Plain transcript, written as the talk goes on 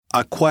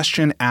A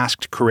question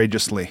asked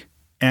courageously,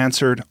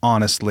 answered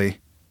honestly,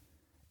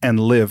 and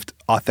lived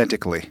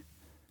authentically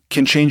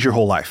can change your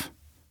whole life.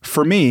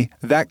 For me,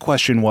 that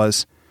question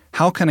was,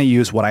 how can I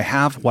use what I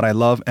have, what I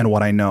love, and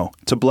what I know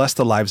to bless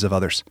the lives of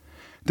others?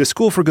 The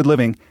School for Good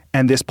Living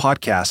and this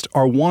podcast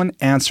are one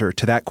answer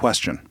to that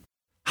question.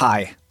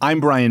 Hi, I'm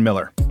Brian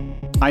Miller.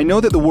 I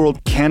know that the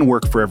world can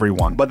work for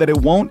everyone, but that it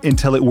won't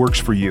until it works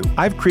for you.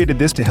 I've created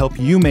this to help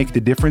you make the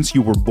difference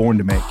you were born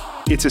to make.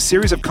 It's a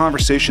series of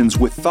conversations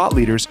with thought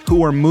leaders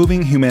who are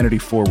moving humanity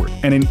forward.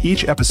 And in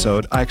each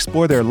episode, I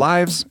explore their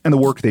lives and the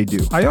work they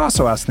do. I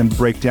also ask them to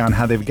break down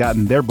how they've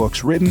gotten their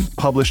books written,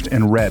 published,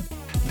 and read.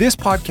 This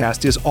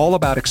podcast is all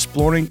about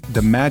exploring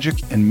the magic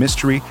and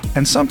mystery,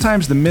 and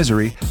sometimes the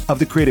misery, of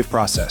the creative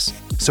process.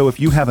 So if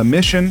you have a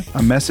mission,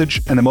 a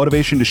message, and the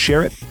motivation to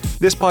share it,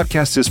 this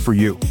podcast is for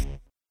you.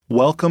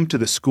 Welcome to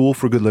the School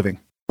for Good Living.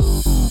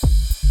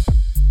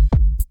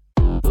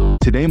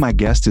 Today, my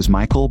guest is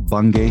Michael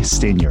Bungay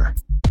Stanier.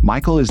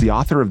 Michael is the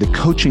author of The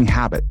Coaching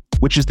Habit,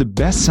 which is the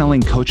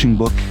best-selling coaching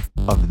book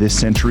of this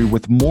century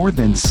with more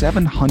than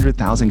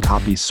 700,000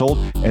 copies sold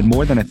and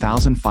more than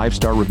 1,000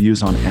 five-star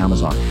reviews on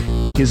Amazon.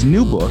 His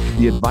new book,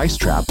 The Advice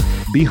Trap,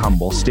 Be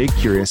Humble, Stay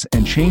Curious,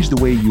 and Change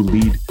the Way You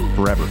Lead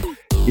Forever,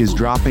 is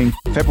dropping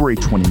February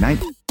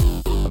 29th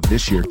of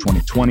this year,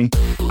 2020.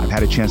 I've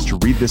had a chance to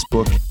read this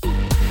book.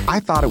 I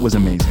thought it was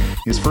amazing.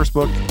 His first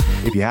book,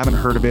 if you haven't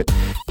heard of it,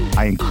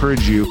 I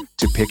encourage you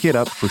to pick it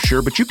up for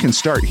sure, but you can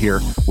start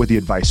here with The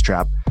Advice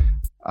Trap.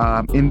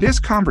 In this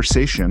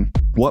conversation,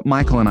 what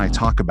Michael and I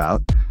talk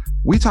about,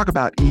 we talk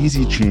about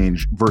easy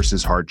change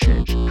versus hard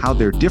change, how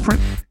they're different,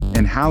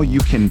 and how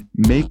you can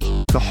make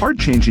the hard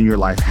change in your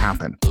life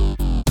happen.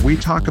 We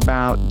talk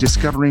about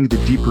discovering the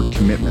deeper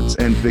commitments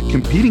and the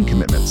competing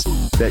commitments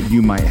that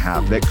you might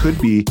have that could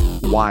be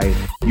why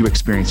you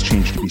experience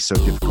change to be so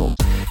difficult.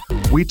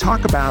 We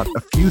talk about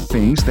a few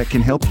things that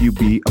can help you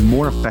be a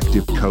more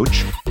effective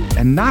coach,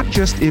 and not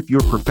just if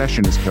your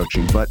profession is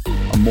coaching, but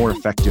a more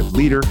effective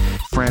leader,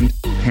 friend,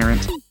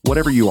 parent,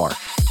 whatever you are.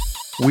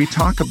 We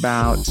talk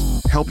about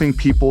helping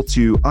people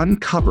to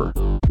uncover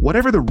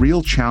whatever the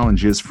real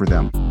challenge is for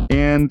them.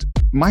 And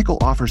Michael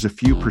offers a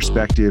few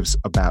perspectives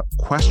about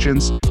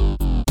questions,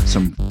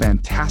 some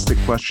fantastic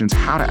questions,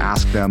 how to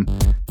ask them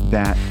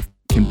that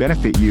can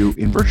benefit you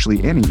in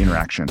virtually any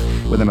interaction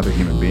with another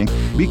human being.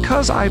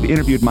 Because I've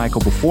interviewed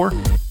Michael before,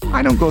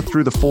 I don't go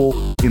through the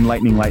full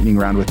enlightening lightning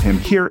round with him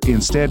here.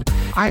 Instead,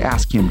 I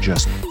ask him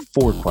just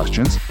 4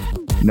 questions.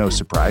 No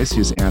surprise,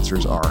 his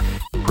answers are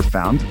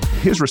profound.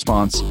 His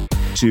response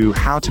to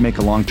how to make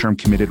a long-term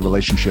committed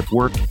relationship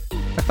work,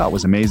 I thought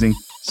was amazing.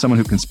 Someone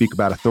who can speak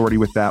about authority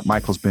with that.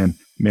 Michael's been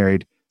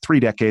married 3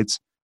 decades.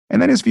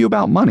 And then his view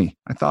about money,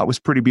 I thought was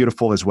pretty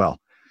beautiful as well.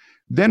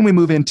 Then we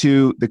move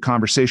into the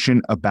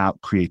conversation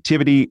about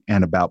creativity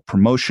and about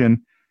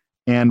promotion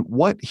and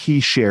what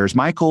he shares.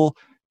 Michael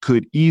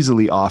could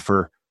easily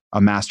offer a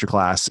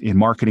masterclass in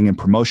marketing and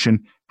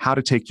promotion, how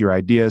to take your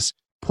ideas,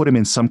 put them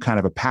in some kind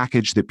of a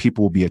package that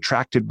people will be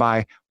attracted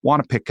by,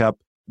 want to pick up,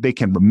 they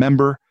can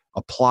remember,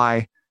 apply.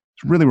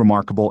 It's really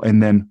remarkable.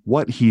 And then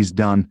what he's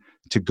done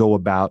to go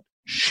about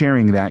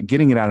sharing that,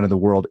 getting it out of the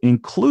world,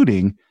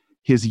 including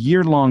his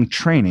year-long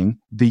training,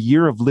 The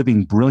Year of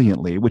Living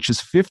Brilliantly, which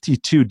is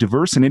 52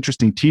 diverse and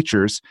interesting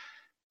teachers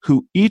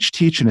who each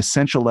teach an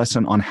essential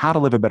lesson on how to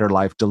live a better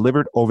life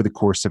delivered over the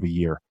course of a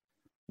year.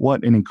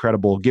 What an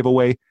incredible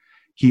giveaway.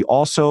 He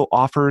also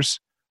offers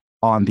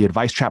on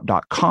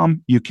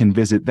theadvicetrap.com. You can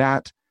visit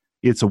that.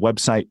 It's a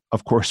website,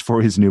 of course,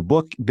 for his new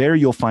book. There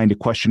you'll find a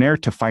questionnaire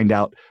to find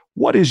out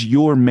what is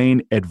your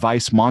main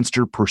advice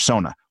monster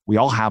persona. We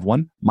all have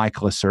one,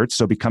 Michael asserts,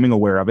 so becoming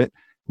aware of it,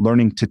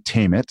 learning to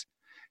tame it.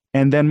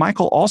 And then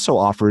Michael also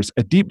offers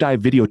a deep dive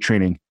video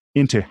training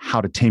into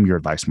how to tame your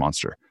advice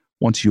monster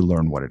once you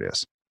learn what it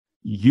is.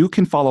 You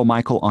can follow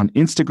Michael on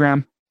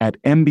Instagram at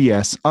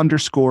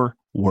MBS_works.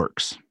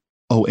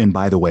 Oh, and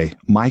by the way,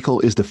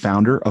 Michael is the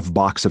founder of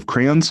Box of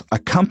Crayons, a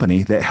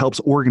company that helps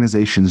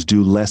organizations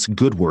do less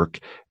good work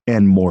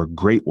and more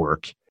great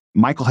work.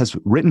 Michael has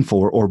written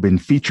for or been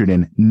featured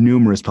in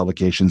numerous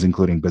publications,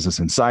 including Business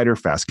Insider,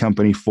 Fast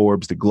Company,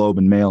 Forbes, The Globe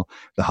and Mail,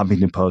 The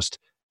Huffington Post,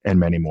 and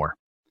many more.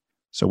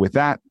 So with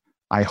that,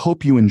 I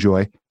hope you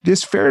enjoy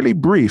this fairly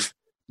brief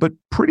but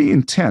pretty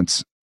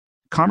intense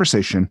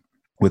conversation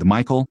with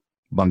Michael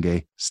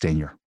Bungay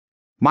Stanier.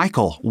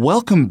 Michael,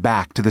 welcome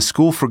back to the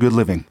School for Good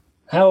Living.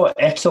 How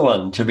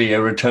excellent to be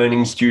a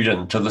returning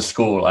student to the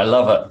school. I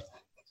love it.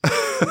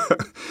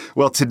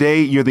 Well,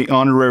 today you're the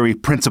honorary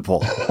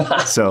principal,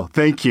 so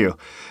thank you.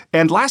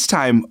 And last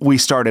time we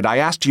started, I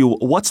asked you,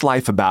 what's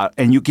life about?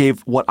 And you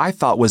gave what I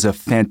thought was a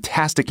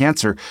fantastic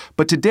answer.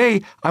 But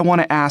today I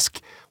want to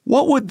ask,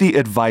 what would the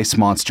advice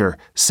monster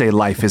say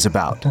life is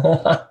about?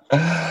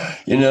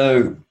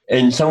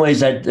 In some ways,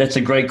 that's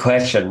a great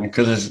question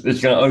because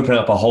it's going to open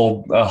up a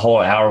whole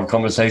hour of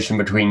conversation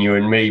between you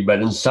and me.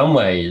 But in some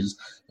ways,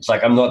 it's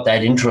like I'm not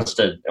that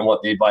interested in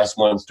what the advice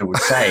monster would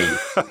say.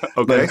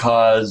 Okay.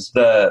 Because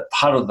the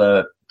part of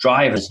the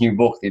drive of this new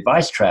book, The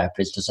Advice Trap,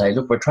 is to say,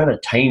 look, we're trying to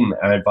tame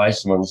our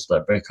advice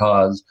monster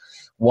because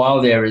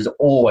while there is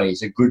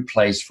always a good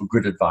place for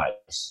good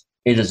advice,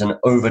 it is an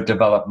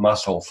overdeveloped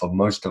muscle for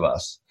most of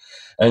us.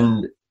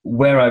 And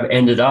where I've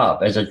ended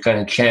up as a kind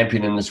of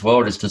champion in this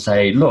world is to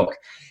say, look,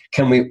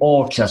 can we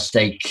all just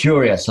stay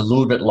curious a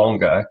little bit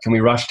longer? Can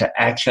we rush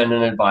to action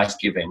and advice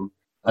giving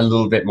a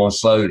little bit more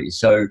slowly?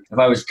 So if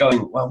I was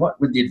going, well, what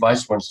would the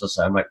advice monster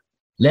say? I'm like,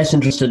 less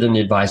interested in the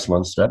advice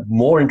monster,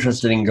 more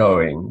interested in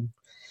going,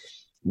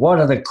 what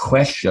are the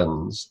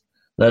questions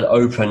that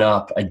open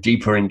up a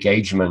deeper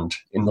engagement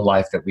in the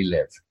life that we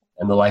live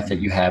and the life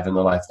that you have and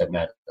the life that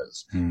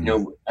matters?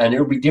 And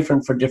it'll be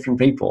different for different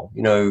people,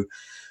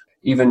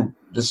 even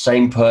the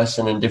same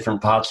person in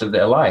different parts of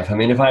their life. I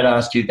mean, if I'd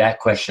asked you that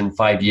question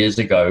 5 years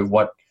ago,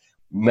 what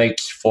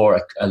makes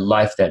for a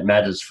life that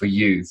matters for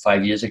you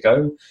 5 years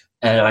ago,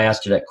 and I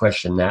asked you that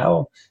question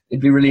now,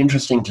 it'd be really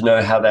interesting to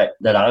know how that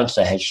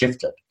answer has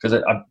shifted,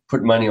 because I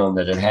put money on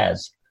that it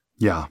has.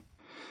 Yeah.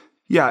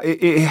 Yeah,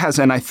 it has.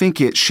 And I think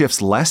it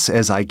shifts less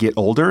as I get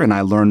older and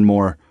I learn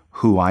more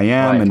who I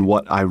am and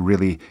what I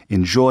really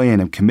enjoy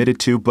and am committed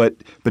to. But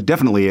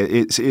definitely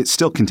it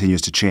still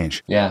continues to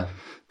change. Yeah.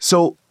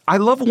 So I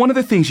love one of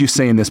the things you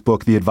say in this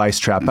book, The Advice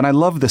Trap, and I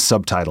love the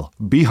subtitle,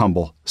 Be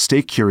Humble,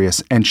 Stay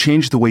Curious, and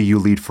Change the Way You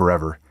Lead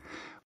Forever,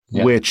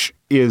 which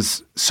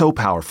is so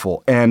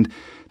powerful. And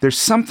there's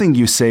something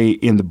you say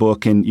in the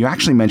book, and you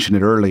actually mentioned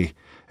it early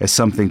as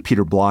something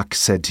Peter Block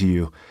said to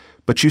you,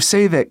 but you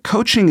say that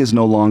coaching is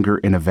no longer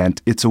an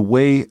event, it's a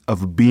way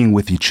of being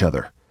with each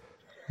other.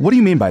 What do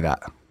you mean by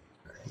that?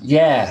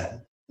 Yeah.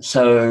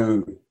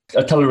 So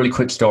I'll tell a really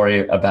quick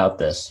story about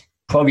this.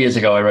 12 years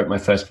ago, I wrote my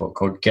first book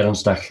called Get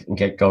Unstuck and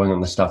Get Going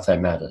on the Stuff That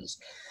Matters.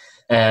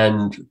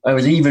 And I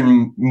was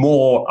even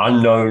more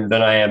unknown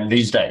than I am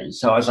these days.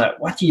 So I was like,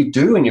 what do you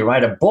do when you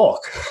write a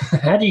book?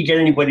 How do you get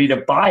anybody to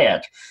buy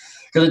it?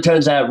 Because it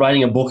turns out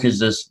writing a book is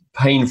this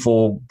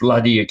painful,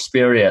 bloody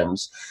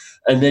experience.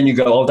 And then you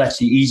go, oh, that's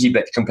the easy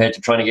bit compared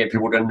to trying to get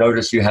people to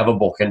notice you have a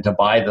book and to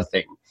buy the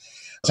thing.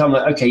 So I'm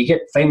like, okay, you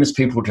get famous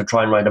people to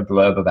try and write a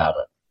blurb about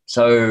it.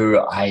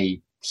 So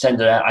I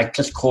send it out. I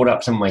just called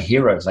up some of my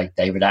heroes like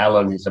David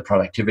Allen, who's a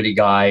productivity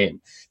guy,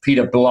 and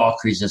Peter Block,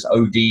 who's this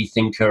OD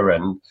thinker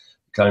and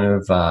kind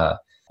of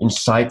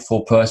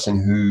insightful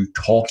person who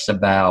talks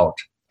about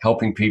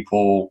helping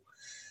people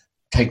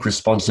take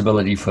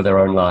responsibility for their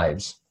own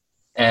lives.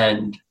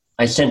 And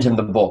I sent him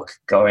the book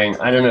going,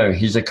 I don't know,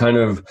 he's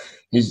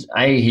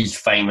he's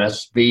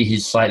famous, B,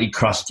 he's slightly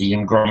crusty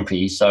and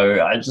grumpy, so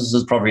this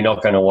is probably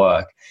not going to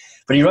work.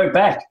 But he wrote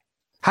back.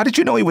 How did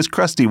you know he was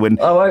crusty when?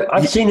 Oh,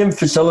 I've seen him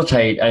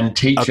facilitate and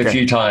teach a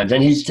few times,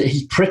 and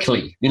he's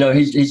prickly.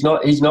 He's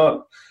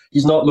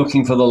not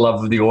looking for the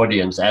love of the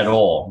audience at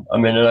all. I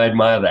mean, and I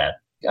admire that.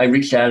 I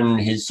reached out and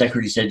his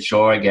secretary said,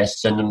 sure, I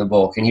guess, send him the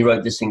book. And he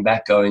wrote this thing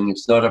back going,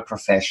 it's not a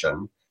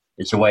profession,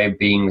 it's a way of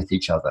being with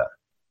each other.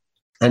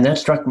 And that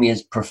struck me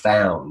as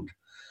profound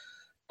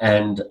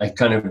and a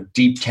kind of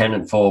deep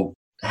tenet for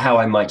how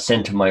I might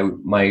center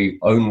my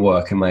own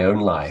work and my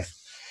own life,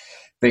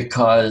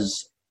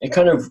 because it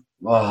kind of,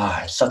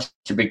 such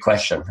a big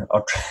question.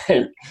 I'll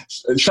try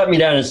shut me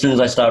down as soon as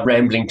I start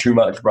rambling too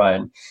much,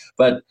 Brian.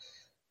 But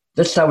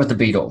let's start with the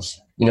Beatles.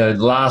 The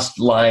last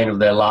line of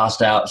their last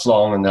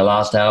song and their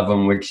last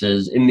album, which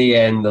is, in the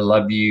end, the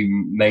love you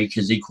make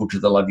is equal to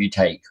the love you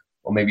take,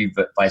 or maybe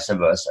vice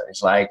versa.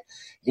 It's like,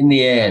 in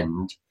the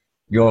end,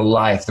 your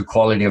life, the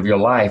quality of your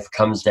life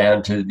comes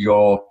down to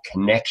your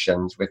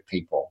connections with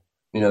people.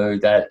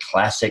 That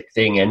classic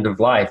thing, end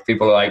of life.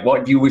 People are like,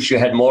 what do you wish you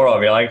had more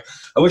of? You're like,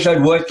 I wish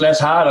I'd worked less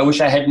hard. I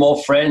wish I had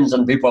more friends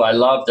and people I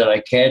loved and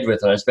I cared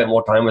with and I spent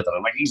more time with them.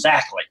 I'm like,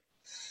 exactly.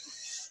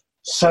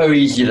 So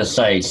easy to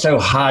say, so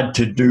hard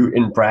to do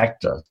in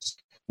practice.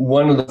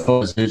 One of the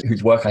philosophers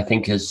whose work I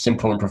think is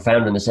simple and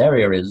profound in this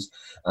area is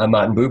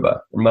Martin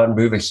Buber. And Martin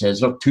Buber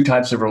says, look, two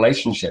types of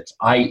relationships,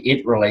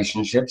 I-it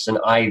relationships and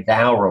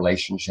I-thou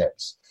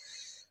relationships.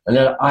 And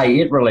that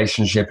I-it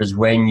relationship is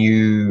when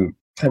you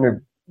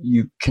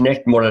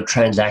connect more at a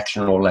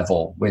transactional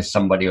level with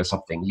somebody or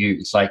something.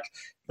 It's like,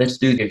 let's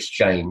do the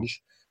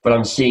exchange, but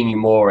I'm seeing you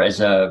more as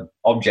an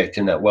object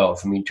in that world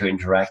for me to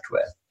interact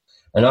with.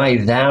 And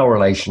I-thou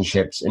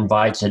relationships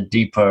invites a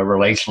deeper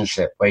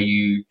relationship where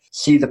you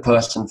see the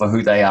person for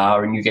who they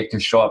are and you get to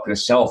show up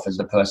yourself as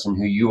the person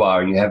who you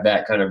are, and you have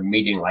that kind of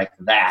meeting like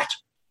that.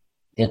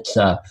 It's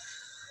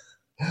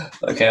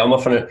okay, I'm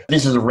off on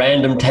this is a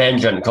random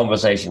tangent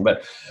conversation,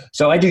 but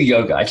so I do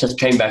yoga. I just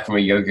came back from a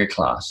yoga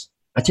class.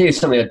 I tell you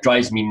something that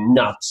drives me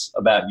nuts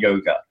about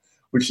yoga,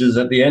 which is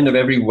at the end of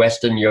every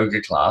Western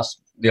yoga class,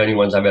 the only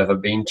ones I've ever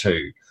been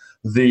to,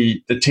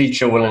 the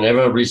teacher will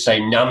inevitably say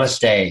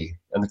namaste,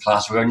 and the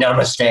class will go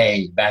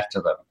namaste back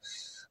to them.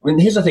 I mean,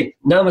 here's the thing.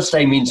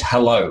 Namaste means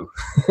hello.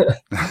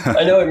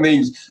 I know it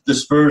means the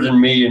spirit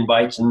in me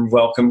invites and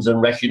welcomes and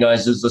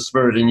recognizes the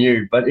spirit in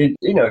you. But, in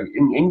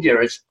India,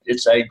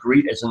 it's a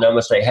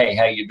namaste. Hey,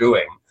 how you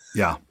doing?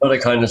 Yeah. Not a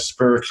kind of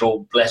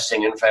spiritual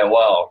blessing and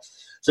farewell.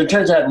 So it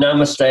turns out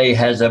namaste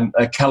has a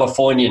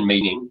Californian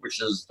meaning,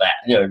 which is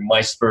that,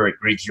 my spirit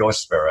greets your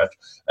spirit,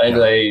 and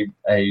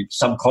a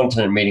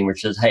subcontinent meaning,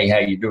 which is, hey, how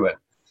you doing?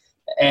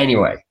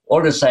 Anyway,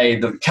 or to say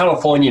the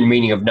Californian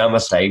meaning of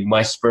namaste,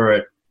 my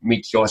spirit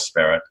meets your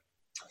spirit.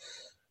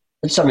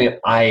 It's something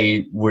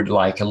I would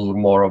like a little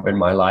more of in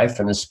my life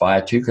and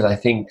aspire to, because I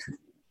think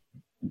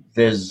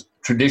there's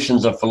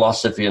traditions of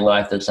philosophy in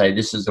life that say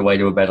this is the way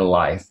to a better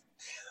life,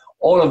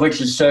 all of which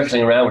is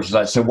circling around, which is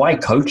like, so why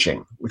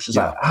coaching? Which is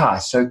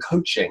so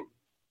coaching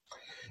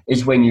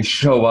is when you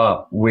show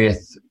up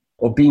with,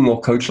 or being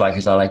more coach-like,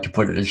 as I like to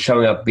put it, is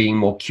showing up being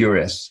more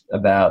curious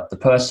about the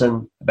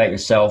person, about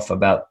yourself,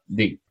 about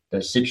the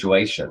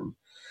situation.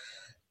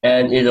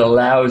 And it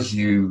allows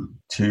you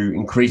to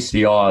increase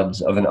the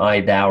odds of an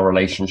I-thou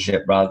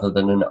relationship rather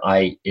than an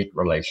I-it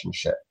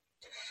relationship.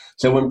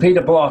 So when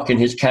Peter Block in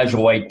his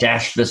casual way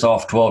dashed this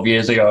off 12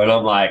 years ago, and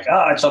I'm like,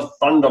 it's a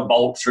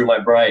thunderbolt through my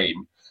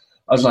brain,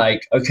 I was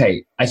like,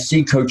 okay, I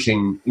see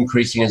coaching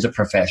increasing as a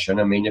profession.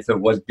 I mean, if it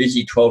was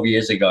busy 12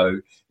 years ago,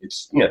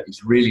 it's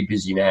really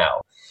busy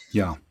now.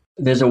 Yeah.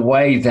 There's a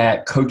way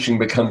that coaching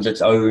becomes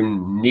its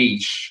own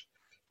niche,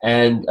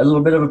 and a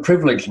little bit of a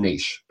privileged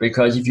niche,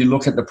 because if you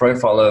look at the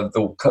profile of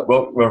the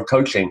world of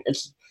coaching,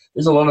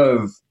 there's a lot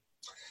of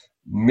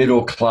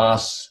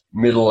middle-class,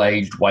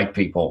 middle-aged white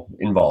people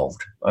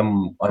involved.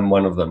 I'm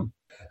one of them.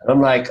 And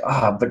I'm like,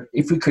 but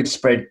if we could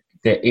spread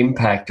the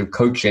impact of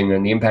coaching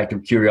and the impact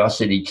of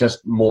curiosity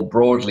just more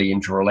broadly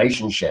into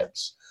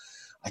relationships,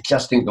 I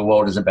just think the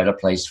world is a better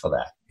place for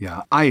that.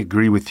 Yeah, I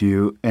agree with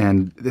you.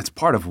 And that's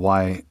part of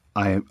why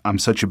I'm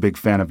such a big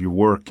fan of your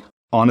work,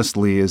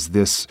 honestly, is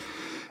this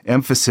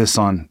emphasis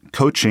on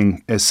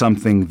coaching as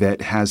something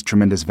that has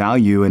tremendous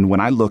value. And when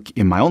I look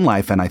in my own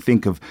life and I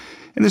think of,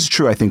 and this is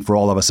true, I think, for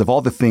all of us, of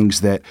all the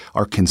things that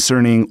are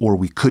concerning or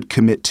we could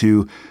commit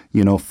to,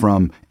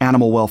 from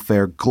animal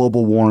welfare,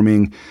 global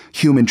warming,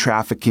 human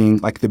trafficking,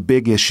 like the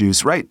big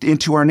issues, right,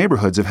 into our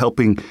neighborhoods of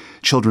helping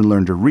children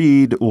learn to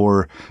read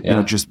or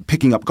just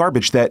picking up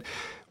garbage, that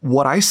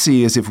what I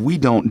see is if we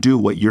don't do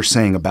what you're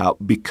saying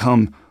about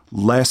become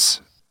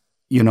less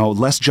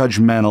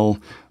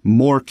judgmental,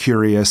 more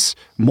curious,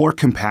 more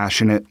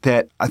compassionate,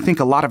 that I think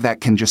a lot of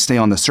that can just stay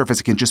on the surface.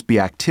 It can just be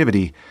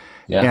activity.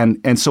 Yeah.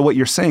 And so what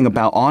you're saying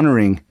about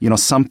honoring,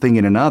 something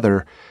in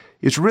another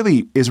is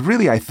really,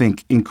 I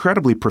think,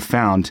 incredibly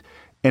profound.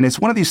 And it's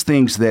one of these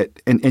things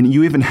that, and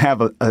you even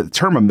have a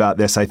term about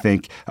this, I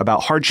think,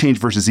 about hard change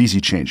versus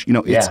easy change.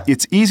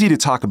 It's easy to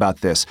talk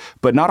about this,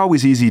 but not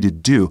always easy to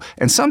do.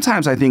 And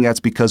sometimes I think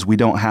that's because we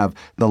don't have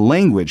the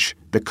language,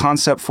 the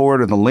concept for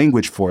it or the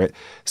language for it.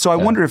 So I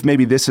wonder if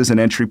maybe this is an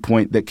entry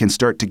point that can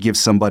start to give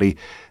somebody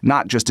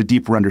not just a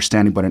deeper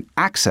understanding, but an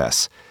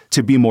access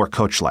to be more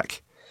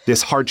coach-like.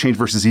 This hard change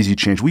versus easy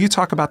change. Will you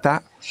talk about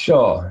that?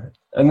 Sure.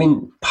 I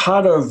mean,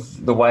 part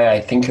of the way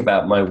I think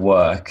about my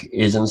work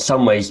is in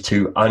some ways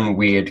to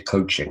unweird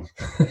coaching.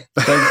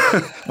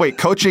 Wait,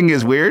 coaching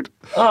is weird?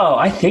 Oh,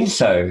 I think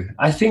so.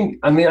 I think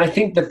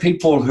the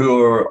people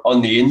who are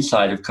on the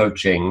inside of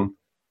coaching,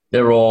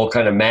 they're all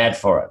kind of mad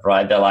for it,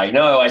 right? They're like,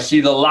 no, I see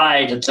the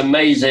light. It's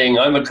amazing.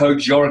 I'm a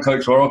coach. You're a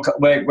coach.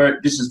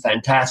 This is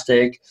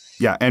fantastic.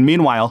 Yeah. And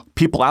meanwhile,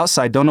 people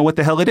outside don't know what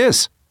the hell it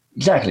is.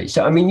 Exactly.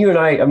 So, you and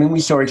I we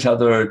saw each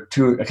other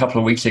a couple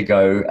of weeks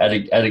ago at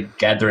a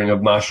gathering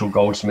of Marshall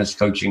Goldsmith's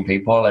coaching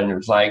people. And it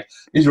was like,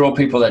 these are all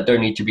people that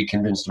don't need to be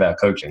convinced about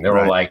coaching. They're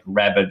all like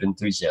rabid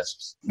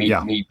enthusiasts,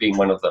 me being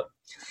one of them.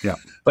 Yeah.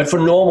 But for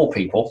normal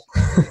people,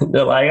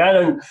 they're like, I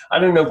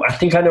don't know. I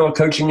think I know what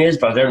coaching is,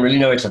 but I don't really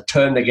know. It's a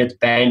term that gets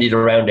bandied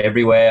around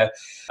everywhere.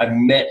 I've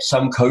met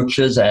some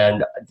coaches,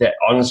 and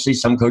honestly,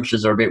 some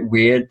coaches are a bit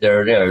weird.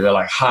 They're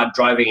like hard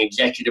driving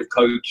executive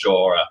coach,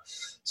 or a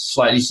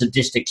slightly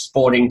sadistic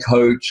sporting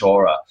coach,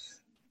 or a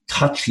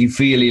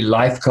touchy-feely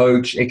life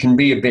coach. It can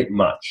be a bit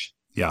much.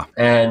 Yeah.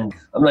 And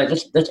I'm like,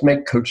 let's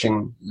make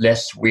coaching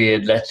less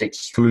weird, less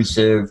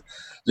exclusive,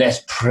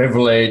 less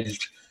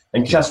privileged,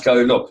 and just go,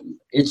 look,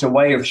 it's a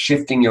way of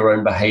shifting your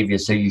own behavior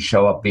so you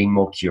show up being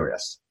more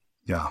curious.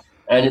 Yeah.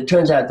 And it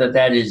turns out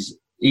that is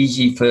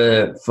easy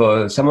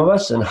for some of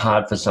us and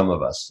hard for some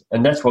of us.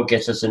 And that's what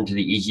gets us into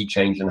the easy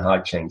change and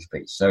hard change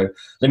piece. So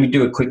let me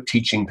do a quick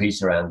teaching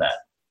piece around that.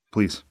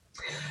 Please.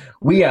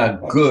 We are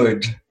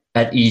good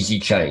at easy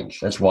change.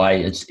 That's why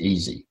it's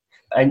easy.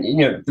 And,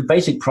 the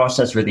basic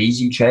process with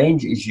easy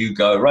change is you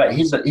go, right,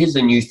 here's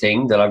a new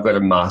thing that I've got to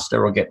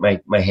master or get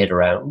my head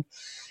around.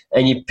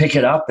 And you pick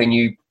it up and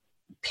you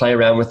play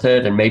around with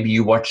it. And maybe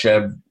you watch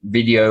a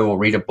video or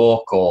read a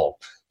book or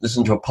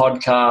listen to a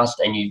podcast,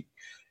 and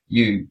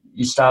you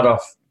start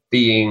off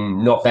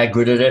being not that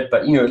good at it,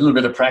 but, a little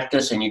bit of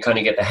practice and you kind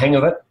of get the hang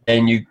of it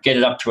and you get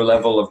it up to a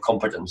level of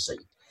competency.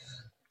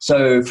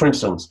 So, for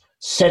instance,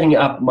 setting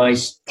up my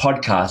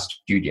podcast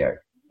studio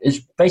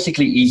is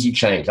basically easy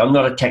change. I'm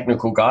not a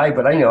technical guy,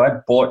 but I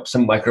bought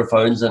some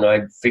microphones and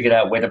I figured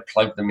out where to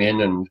plug them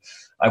in, and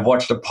I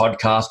watched a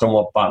podcast on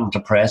what button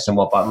to press and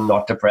what button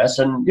not to press.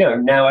 And,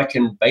 now I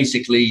can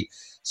basically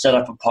set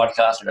up a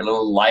podcast with a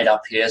little light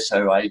up here.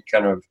 So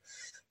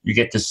you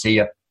get to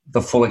see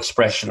the full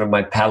expression of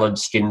my pallid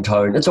skin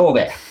tone. It's all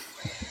there.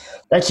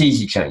 That's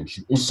easy change.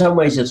 In some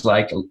ways, it's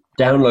like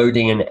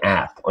downloading an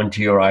app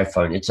onto your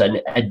iPhone. It's an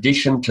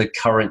addition to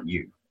current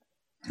you.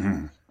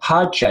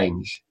 Hard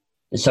change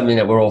is something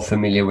that we're all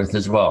familiar with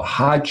as well.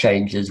 Hard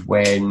change is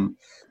when,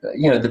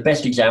 the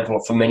best example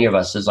for many of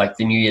us is like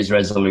the New Year's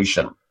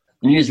resolution.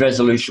 The New Year's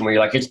resolution where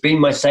you're like, it's been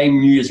my same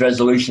New Year's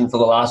resolution for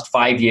the last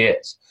 5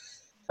 years.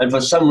 And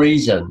for some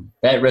reason,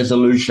 that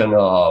resolution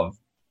of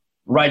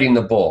writing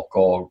the book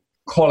or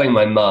calling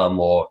my mum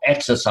or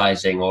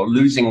exercising or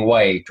losing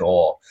weight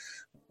or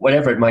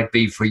whatever it might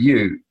be for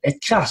you,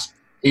 it just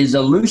is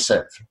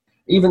elusive.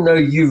 Even though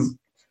you've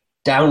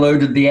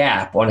downloaded the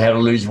app on how to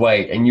lose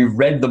weight and you've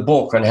read the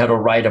book on how to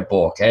write a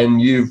book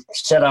and you've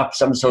set up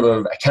some sort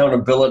of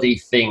accountability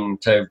thing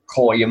to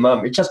call your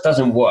mum, it just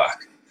doesn't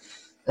work.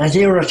 And it's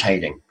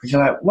irritating because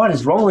you're like, what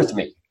is wrong with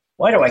me?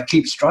 Why do I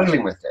keep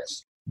struggling with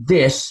this?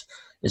 This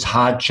is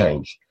hard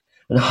change.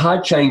 And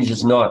hard change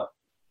is not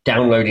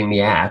downloading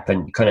the app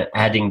and kind of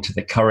adding to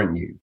the current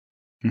you.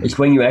 Mm-hmm. It's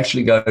when you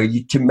actually go,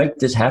 to make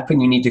this happen,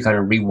 you need to kind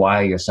of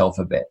rewire yourself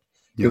a bit.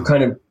 Yeah. You're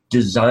kind of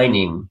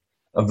designing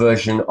a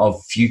version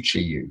of future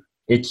you.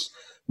 It's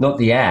not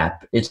the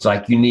app. It's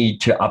like you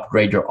need to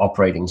upgrade your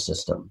operating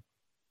system.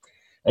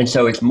 And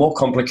so it's more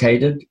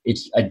complicated.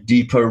 It's a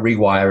deeper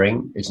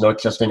rewiring. It's not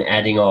just an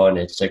adding on.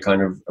 It's a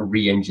kind of a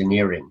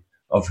re-engineering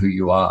of who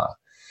you are.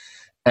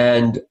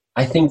 And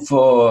I think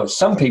for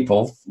some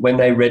people, when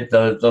they read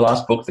the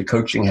last book, The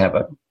Coaching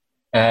Habit,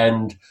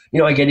 and,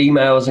 I get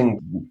emails and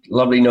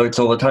lovely notes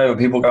all the time of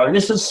people going,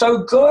 this is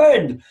so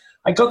good.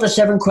 I got the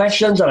 7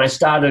 questions and I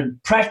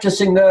started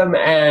practicing them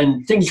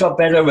and things got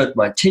better with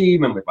my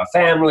team and with my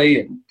family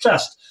and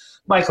just,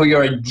 Michael,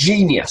 you're a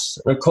genius.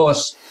 And of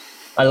course,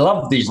 I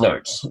love these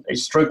notes. They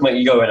stroke my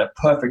ego in a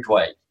perfect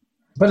way.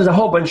 But there's a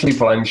whole bunch of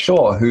people, I'm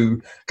sure,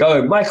 who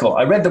go, Michael,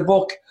 I read the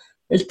book.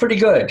 It's pretty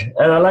good.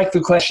 And I like the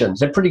questions.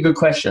 They're pretty good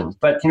questions.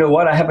 But you know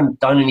what? I haven't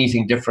done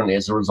anything differently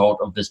as a result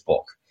of this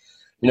book.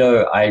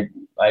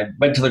 I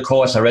went to the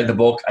course, I read the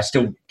book, I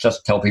still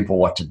just tell people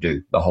what to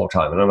do the whole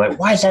time. And I'm like,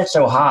 why is that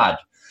so hard?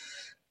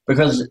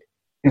 Because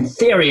in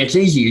theory, it's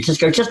easy. You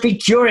just go, just be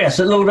curious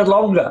a little bit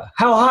longer.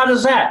 How hard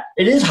is that?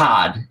 It is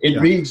hard.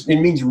 It means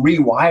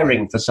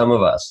rewiring for some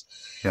of us.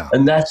 Yeah.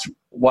 And that's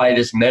why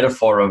this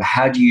metaphor of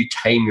how do you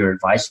tame your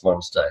advice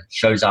monster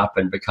shows up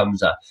and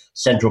becomes a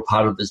central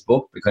part of this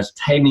book, because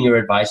taming your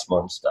advice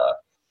monster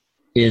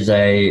is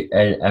a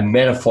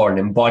metaphor, an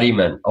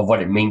embodiment of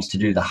what it means to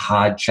do the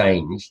hard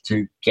change,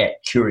 to get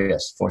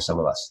curious for some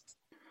of us.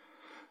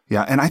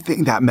 Yeah, and I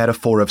think that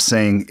metaphor of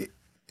saying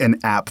an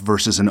app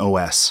versus an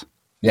OS,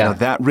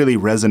 that really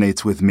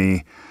resonates with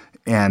me.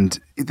 And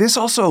this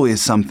also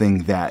is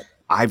something that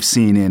I've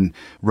seen in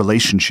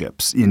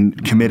relationships, in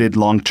committed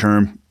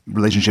long-term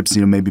relationships,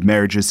 maybe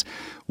marriages,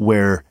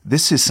 where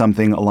this is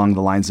something along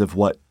the lines of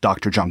what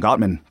Dr. John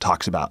Gottman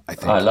talks about, I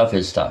think. I love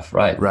his stuff,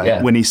 right.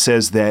 Yeah. When he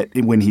says that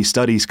when he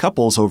studies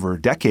couples over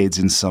decades,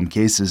 in some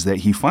cases, that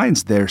he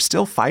finds they're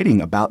still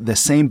fighting about the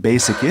same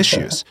basic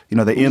issues,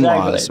 the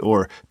in-laws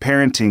or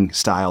parenting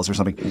styles or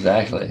something.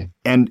 Exactly.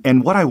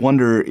 And what I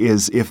wonder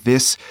is if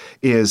this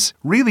is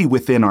really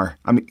within our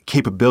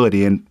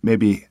capability, and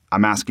maybe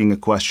I'm asking a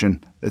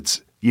question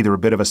that's either a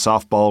bit of a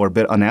softball or a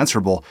bit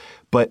unanswerable,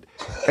 but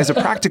as a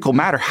practical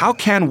matter, how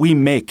can we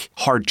make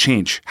hard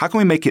change? How can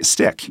we make it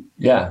stick?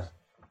 Yeah,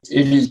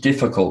 it is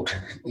difficult.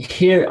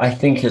 Here, I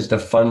think, is the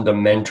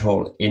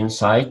fundamental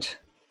insight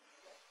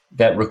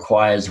that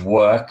requires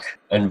work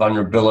and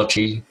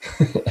vulnerability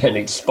and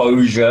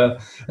exposure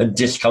and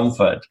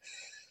discomfort.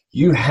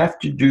 You have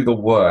to do the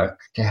work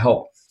to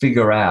help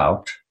figure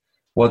out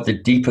what the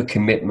deeper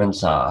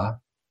commitments are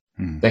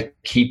that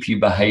keep you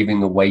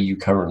behaving the way you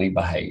currently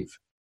behave.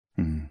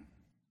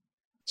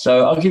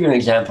 So I'll give you an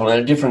example in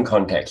a different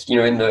context.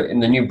 In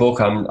the new book,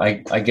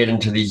 I get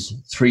into these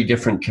 3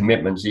 different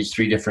commitments, these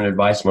 3 different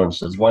advice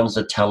monsters. One's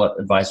a tell it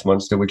advice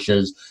monster, which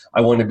is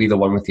I want to be the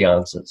one with the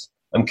answers.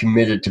 I'm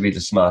committed to be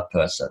the smart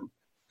person.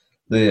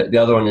 The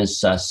other one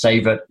is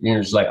save it.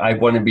 It's like I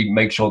want to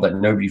make sure that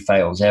nobody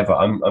fails ever.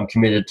 I'm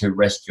committed to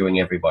rescuing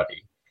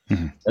everybody.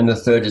 Mm-hmm. And the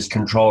third is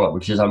control it,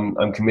 which is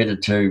I'm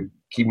committed to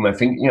keeping my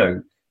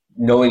finger,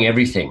 knowing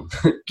everything,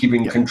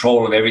 keeping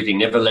control of everything,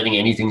 never letting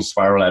anything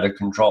spiral out of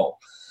control.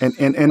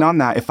 And on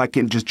that, if I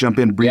can just jump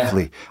in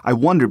briefly, I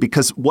wonder,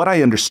 because what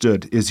I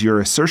understood is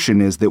your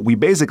assertion is that we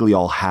basically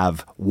all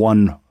have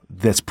one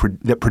that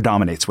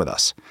predominates with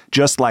us.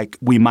 Just like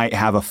we might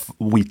have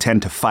we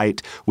tend to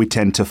fight, we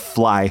tend to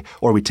fly,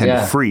 or we tend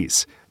to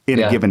freeze in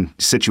a given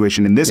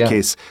situation. In this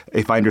case,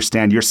 if I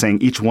understand, you're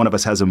saying each one of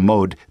us has a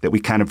mode that we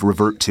kind of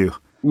revert to.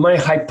 My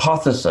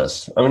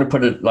hypothesis, I'm going to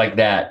put it like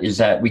that, is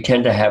that we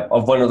tend to have,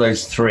 of one of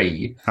those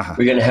 3,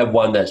 we're going to have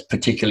one that's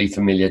particularly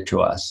familiar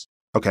to us.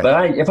 Okay.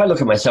 But if I look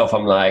at myself,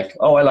 I'm like,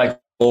 I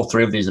like all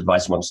 3 of these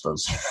advice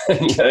monsters.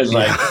 It's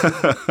like,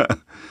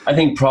 I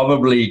think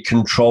probably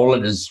control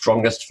it is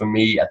strongest for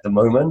me at the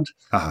moment.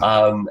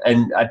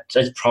 And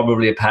that's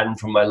probably a pattern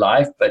from my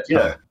life. But,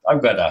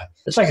 I've got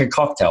it's like a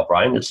cocktail,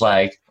 Brian. It's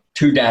like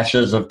 2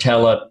 dashes of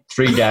tell it,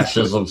 3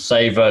 dashes of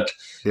save it,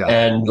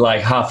 and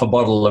like half a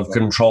bottle of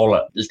control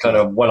it is kind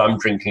of what I'm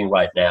drinking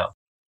right now.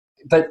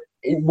 But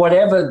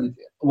whatever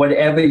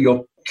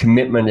your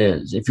commitment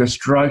is, if you're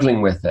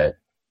struggling with it,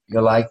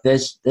 you're like,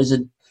 there's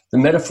The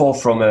metaphor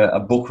from a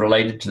book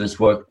related to this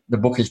work, the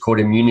book is called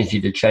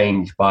Immunity to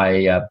Change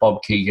by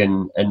Bob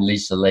Keegan and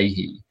Lisa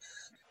Leahy.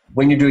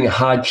 When you're doing a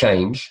hard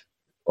change,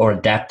 or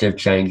adaptive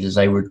change as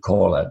they would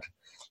call it,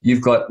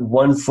 you've got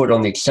one foot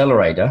on the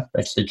accelerator.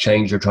 That's the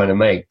change you're trying to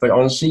make. But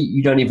honestly,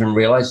 you don't even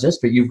realize this,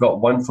 but you've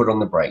got one foot on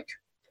the brake.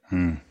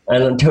 And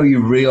until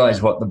you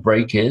realize what the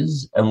brake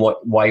is and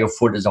why your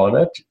foot is on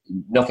it,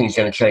 nothing's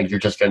going to change. You're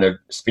just going to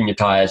spin your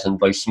tires and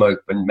blow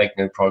smoke and make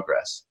no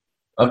progress.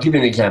 I'll give you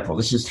an example.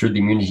 This is through the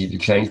Immunity to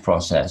Change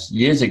process.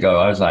 Years ago,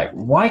 I was like,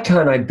 why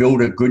can't I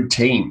build a good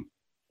team?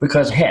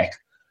 Because heck,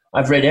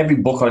 I've read every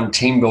book on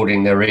team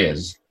building there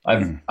is.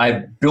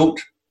 I've built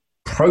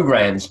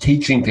programs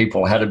teaching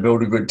people how to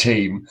build a good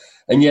team,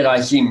 and yet I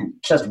seem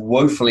just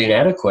woefully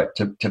inadequate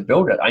to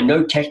build it. I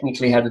know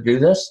technically how to do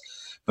this,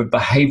 but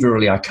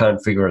behaviorally I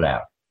can't figure it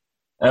out.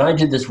 And I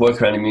did this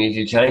work around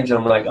immunity to change, and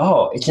I'm like,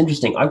 oh, it's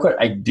interesting. I've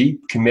got a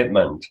deep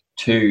commitment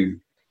to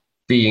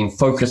being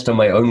focused on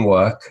my own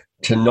work,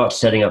 to not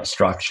setting up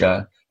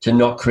structure, to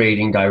not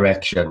creating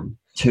direction,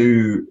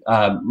 to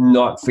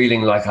not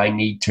feeling like I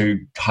need to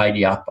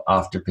tidy up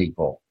after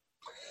people.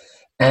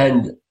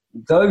 And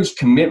those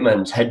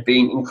commitments had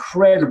been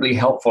incredibly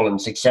helpful and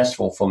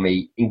successful for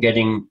me in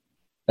getting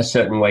a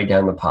certain way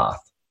down the path.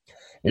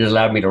 It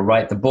allowed me to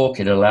write the book.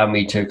 It allowed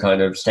me to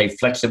kind of stay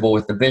flexible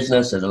with the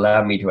business. It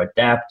allowed me to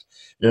adapt.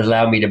 It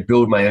allowed me to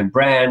build my own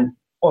brand,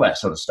 all that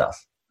sort of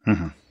stuff.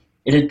 Mm-hmm.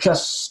 It had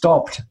just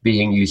stopped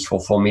being useful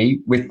for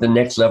me with the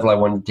next level I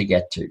wanted to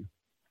get to.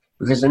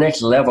 Because the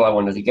next level I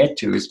wanted to get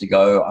to is to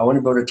go, I want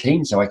to build a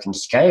team so I can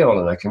scale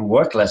and I can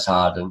work less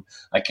hard and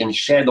I can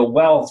share the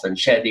wealth and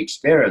share the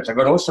experience. I've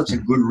got all sorts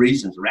of good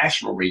reasons,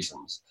 rational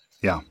reasons.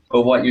 Yeah.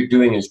 But what you're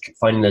doing is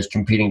finding those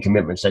competing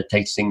commitments that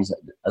takes things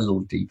a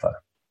little deeper.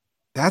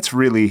 That's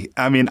really,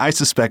 I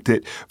suspect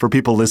that for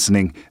people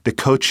listening, the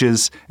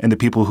coaches and the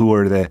people who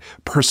are the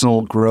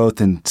personal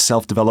growth and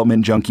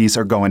self-development junkies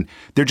are going,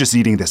 they're just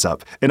eating this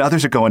up. And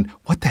others are going,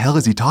 what the hell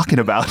is he talking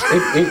about?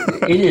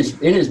 It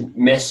is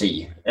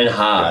messy and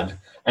hard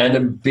and a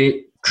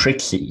bit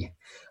tricksy.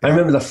 I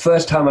remember the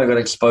first time I got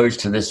exposed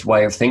to this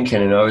way of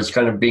thinking and I was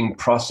kind of being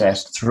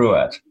processed through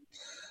it.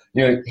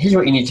 Here's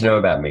what you need to know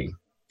about me.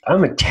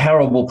 I'm a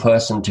terrible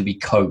person to be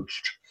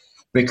coached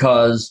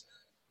because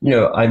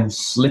I'm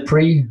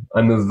slippery,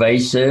 I'm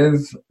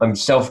evasive, I'm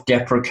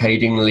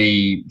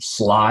self-deprecatingly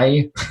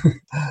sly.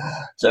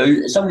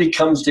 So somebody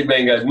comes to me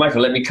and goes,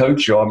 Michael, let me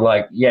coach you. I'm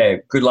like, yeah,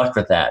 good luck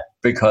with that,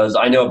 because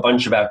I know a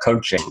bunch about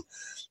coaching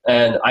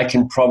and I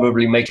can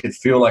probably make it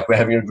feel like we're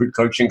having a good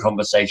coaching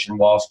conversation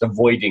whilst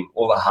avoiding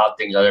all the hard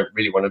things I don't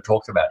really want to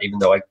talk about, even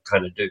though I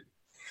kind of do.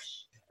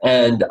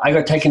 And I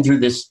got taken through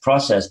this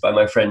process by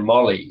my friend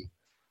Molly.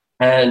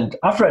 And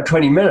after about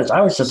 20 minutes,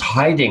 I was just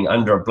hiding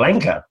under a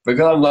blanket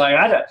because I'm like,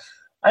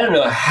 I don't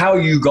know how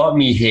you got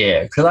me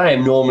here, because I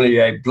am normally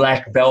a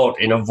black belt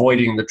in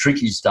avoiding the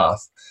tricky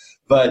stuff.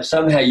 But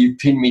somehow you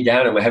pinned me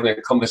down and we're having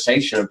a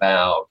conversation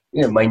about,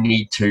 my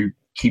need to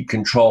keep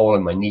control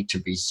and my need to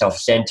be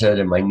self-centered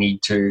and my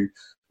need to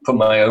put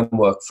my own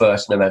work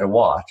first no matter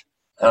what.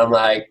 And I'm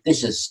like,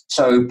 this is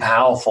so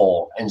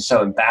powerful and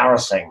so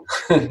embarrassing.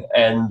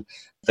 And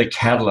the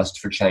catalyst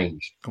for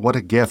change. What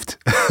a gift.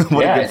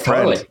 What a good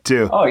friend, totally.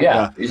 Too. Oh,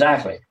 yeah,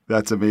 exactly.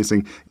 That's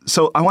amazing.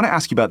 So I want to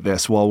ask you about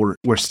this while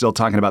we're still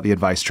talking about the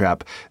advice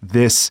trap.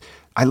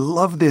 I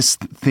love this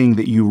thing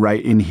that you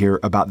write in here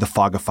about the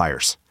fog of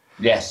fires.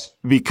 Yes.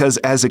 Because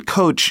as a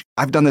coach,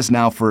 I've done this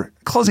now for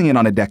closing in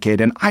on a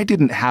decade, and I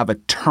didn't have a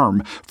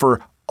term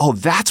for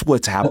that's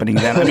what's happening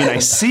then. I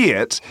see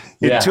it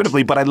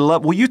intuitively, but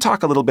will you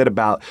talk a little bit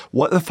about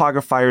what the fog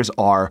of fires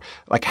are,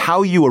 like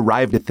how you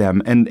arrived at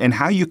them and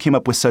how you came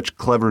up with such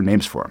clever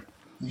names for them?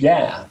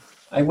 Yeah,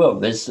 I will.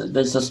 There's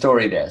a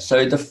story there.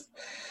 So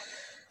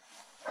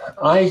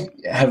I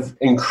have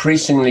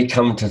increasingly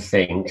come to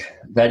think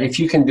that if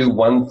you can do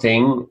one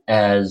thing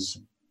as,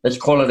 let's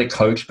call it a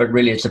coach, but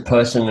really it's a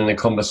person in a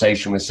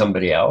conversation with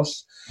somebody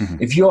else. Mm-hmm.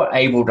 If you're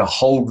able to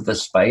hold the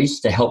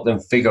space to help them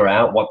figure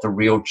out what the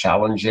real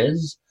challenge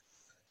is,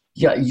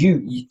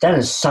 that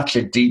is such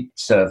a deep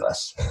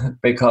service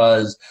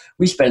because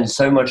we spend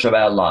so much of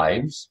our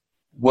lives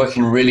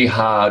working really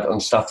hard on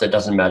stuff that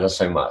doesn't matter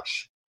so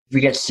much. We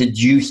get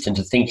seduced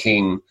into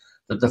thinking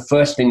that the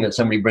first thing that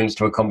somebody brings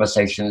to a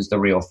conversation is the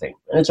real thing.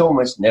 And it's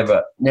almost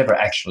never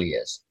actually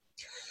is.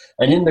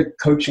 And in the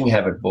Coaching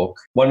Habit book,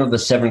 one of the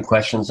 7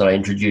 questions that I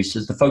introduce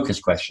is the focus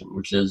question,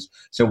 which is,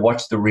 so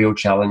what's the real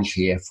challenge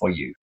here for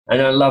you?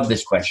 And I love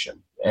this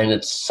question. And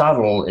it's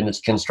subtle in its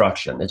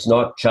construction. It's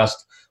not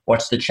just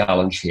what's the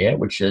challenge here,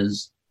 which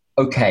is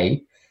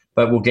okay,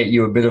 but will get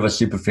you a bit of a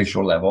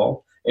superficial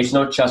level. It's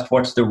not just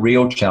what's the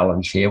real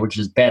challenge here, which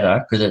is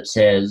better because it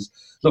says,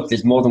 look,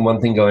 there's more than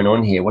one thing going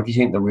on here. What do you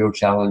think the real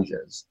challenge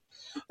is?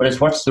 But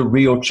it's what's the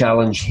real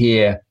challenge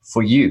here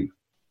for you?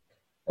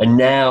 And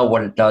now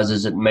what it does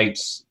is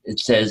it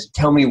says,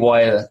 tell me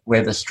where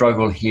the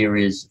struggle here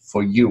is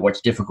for you, what's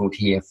difficult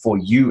here for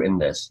you in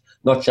this,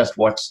 not just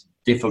what's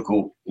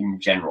difficult in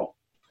general.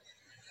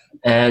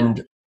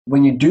 And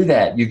when you do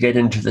that, you get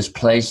into this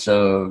place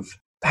of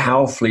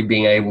powerfully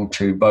being able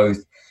to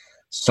both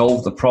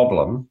solve the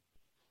problem,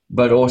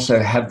 but also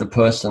have the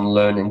person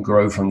learn and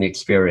grow from the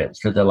experience.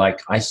 Because they're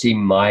like, I see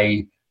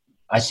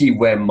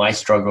where my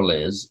struggle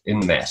is in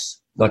the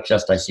mess, not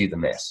just I see the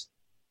mess.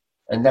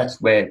 And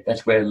that's where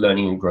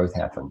learning and growth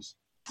happens.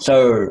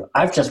 So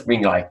I've just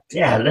been like,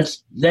 yeah,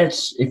 let's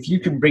if you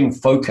can bring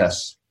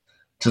focus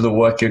to the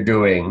work you're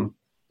doing,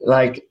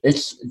 like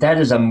that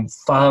is a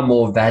far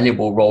more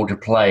valuable role to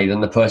play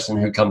than the person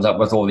who comes up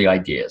with all the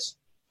ideas.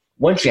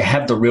 Once you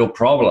have the real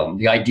problem,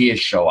 the ideas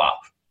show up.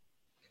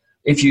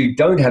 If you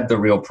don't have the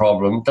real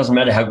problem, it doesn't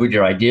matter how good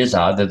your ideas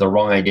are, they're the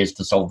wrong ideas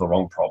to solve the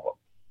wrong problem.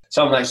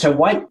 So I'm like, so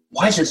why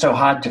is it so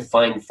hard to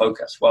find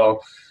focus?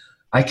 Well,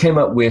 I came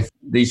up with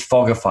these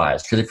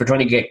fogifiers, because if we're trying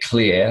to get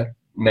clear,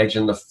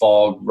 imagine the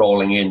fog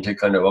rolling in to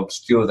kind of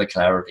obscure the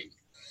clarity.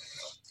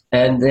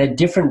 And there are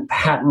different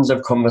patterns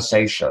of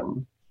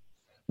conversation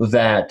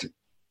that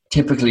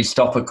typically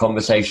stop a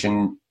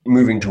conversation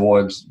moving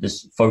towards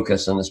this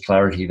focus and this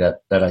clarity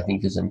that I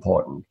think is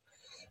important.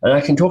 And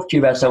I can talk to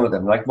you about some of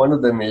them. Like one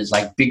of them is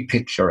like big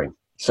picturing.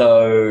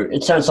 So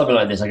it sounds something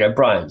like this. I go,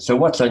 Brian, so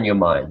what's on your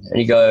mind? And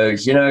he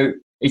goes,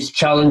 it's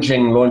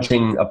challenging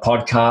launching a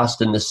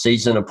podcast in this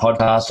season of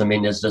podcasts. I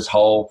mean, there's this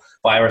whole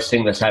virus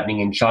thing that's happening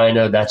in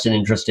China. That's an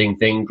interesting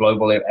thing,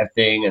 global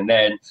thing. And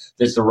then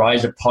there's the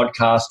rise of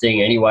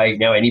podcasting. Anyway,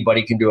 now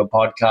anybody can do a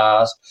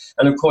podcast.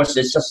 And of course,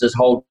 there's just this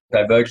whole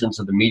divergence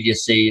of the media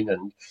scene.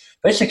 And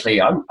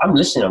basically, I'm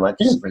listening. I'm like,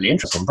 this is really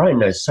interesting. Brian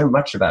knows so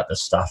much about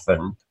this stuff.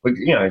 And,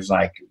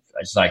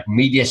 it's like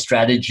media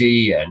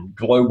strategy and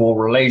global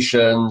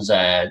relations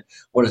and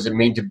what does it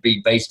mean to be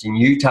based in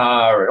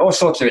Utah and all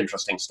sorts of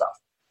interesting stuff.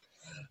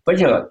 But,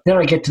 then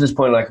I get to this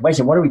point like, wait a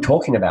second, what are we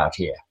talking about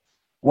here?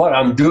 What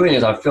I'm doing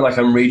is I feel like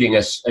I'm reading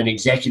an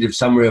executive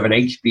summary of an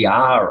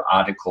HBR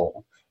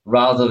article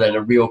rather than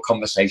a real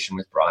conversation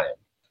with Brian.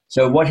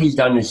 So what he's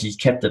done is he's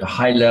kept it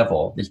high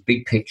level, this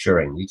big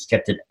picturing. He's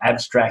kept it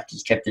abstract.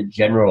 He's kept it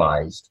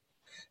generalized.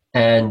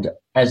 And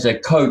as a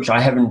coach, I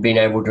haven't been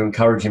able to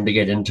encourage him to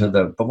get into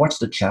but what's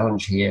the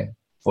challenge here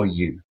for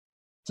you?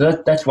 So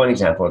that's one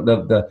example.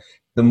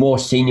 The more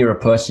senior a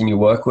person you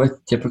work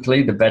with,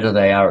 typically, the better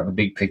they are at the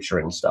big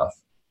picturing stuff.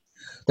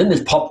 Then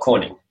there's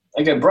popcorning.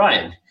 I go,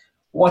 Brian,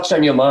 what's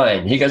on your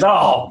mind? He goes,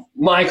 oh,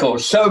 Michael,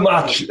 so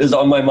much is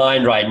on my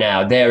mind right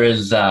now.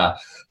 There's the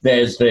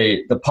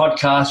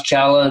podcast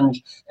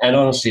challenge, and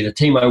honestly, the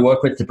team I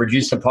work with to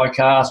produce the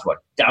podcast,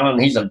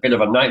 Dallin, he's a bit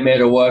of a nightmare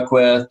to work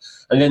with.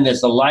 And then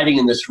there's the lighting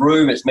in this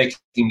room. It's making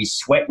me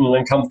sweat in an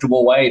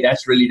uncomfortable way.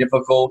 That's really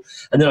difficult.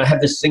 And then I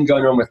have this thing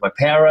going on with my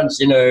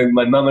parents,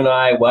 my mum and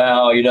I,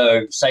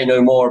 say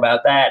no more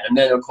about that. And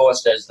then, of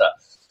course, there's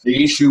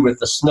the issue with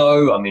the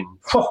snow. I mean,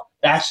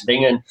 that's the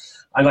thing. And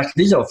I'm like,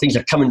 these are things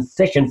that are coming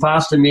thick and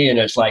fast to me, and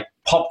it's like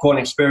popcorn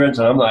experience.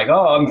 And I'm like,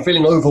 I'm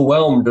feeling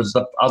overwhelmed as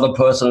the other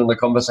person in the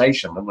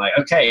conversation. I'm like,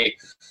 okay,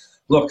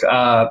 look,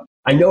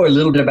 I know a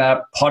little bit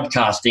about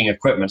podcasting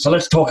equipment, so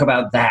let's talk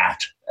about that.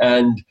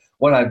 And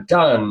what I've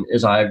done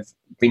is I've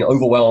been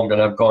overwhelmed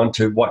and I've gone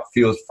to what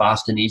feels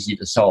fast and easy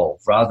to solve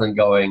rather than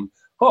going,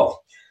 oh,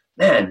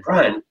 man,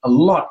 Brian, a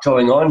lot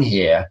going on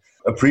here.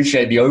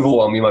 Appreciate the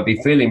overwhelm you might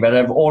be feeling, but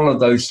out of all of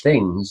those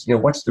things,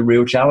 what's the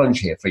real challenge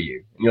here for you?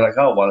 And you're like,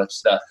 oh, well,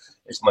 it's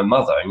my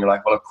mother. And you're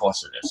like, well, of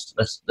course it is.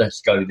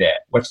 Let's go there.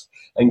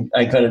 And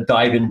kind of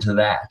dive into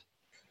that.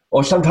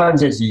 Or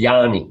sometimes it's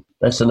yarning.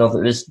 That's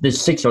another.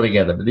 There's 6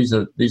 altogether, but these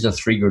are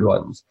 3 good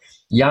ones.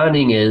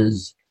 Yarning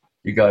is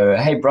you go,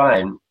 hey,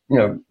 Brian,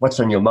 what's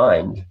on your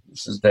mind?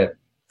 This is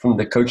from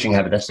the coaching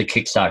habit. That's the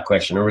kickstart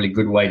question, a really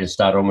good way to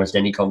start almost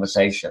any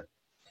conversation.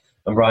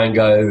 And Brian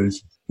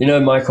goes,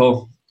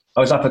 Michael, I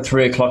was up at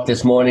 3:00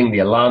 this morning. The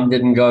alarm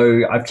didn't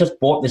go. I've just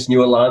bought this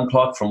new alarm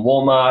clock from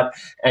Walmart,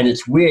 and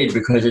it's weird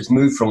because it's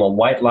moved from a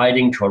white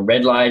lighting to a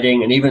red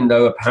lighting. And even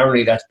though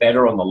apparently that's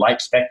better on the light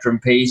spectrum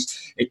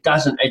piece, it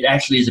doesn't. It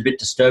actually is a bit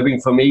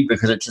disturbing for me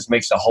because it just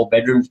makes the whole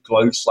bedroom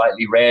glow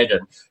slightly red,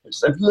 and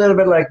it's a little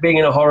bit like being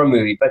in a horror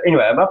movie. But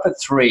anyway, I'm up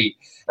at 3.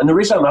 And the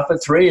reason I'm up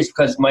at 3 is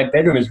because my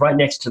bedroom is right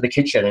next to the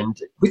kitchen. And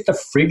with the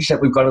fridge that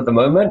we've got at the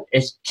moment,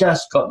 it's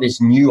just got this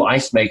new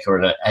ice maker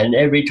in it. And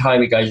every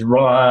time it goes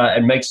rah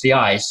and makes the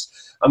ice,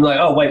 I'm like,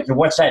 oh, wait,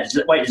 what's that? Is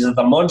it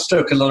the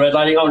monster because of the red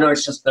lighting? Oh, no,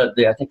 it's just the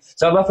thing.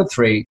 So I'm up at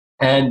 3.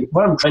 And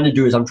what I'm trying to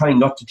do is I'm trying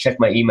not to check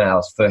my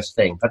emails first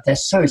thing. But they're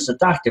so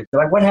seductive.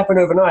 They're like, what happened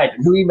overnight?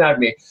 And who emailed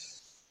me?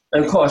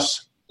 And, of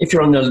course, if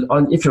you're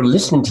if you're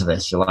listening to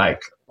this, you're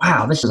like,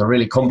 wow, this is a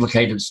really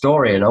complicated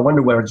story. And I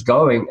wonder where it's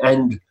going.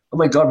 And oh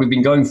my God, we've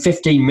been going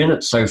 15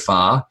 minutes so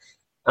far,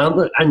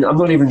 and I'm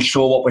not even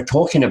sure what we're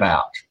talking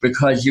about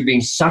because you're being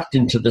sucked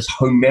into this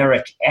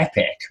Homeric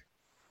epic,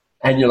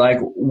 and you're like,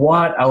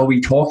 what are we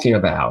talking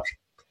about?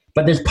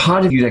 But there's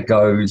part of you that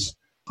goes,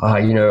 I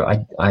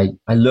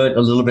learned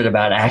a little bit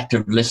about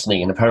active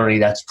listening, and apparently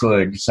that's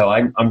good. So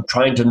I'm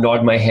trying to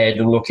nod my head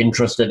and look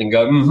interested and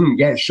go,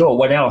 yeah, sure,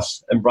 what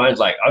else? And Brian's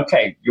like,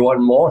 okay, you want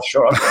more?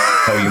 Sure,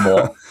 I'll tell you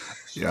more.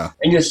 Yeah.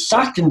 And you're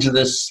sucked into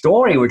this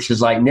story, which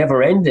is like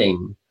never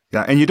ending.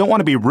 Yeah, and you don't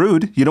want to be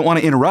rude. You don't want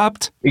to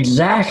interrupt.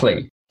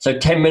 Exactly. So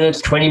 10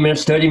 minutes, 20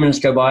 minutes, 30 minutes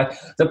go by.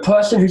 The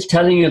person who's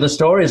telling you the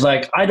story is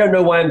like, I don't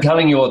know why I'm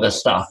telling you all this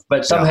stuff,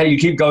 but somehow you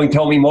keep going,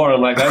 tell me more. And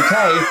I'm like,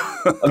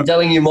 okay, I'm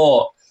telling you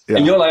more. Yeah.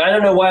 And you're like, I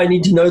don't know why I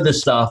need to know this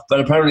stuff, but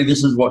apparently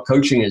this is what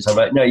coaching is. I'm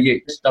like, no,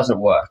 this doesn't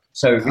work.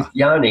 So with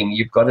yarning,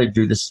 you've got to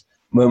do this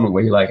moment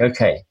where you're like,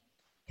 okay,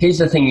 here's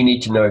the thing you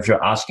need to know if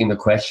you're asking the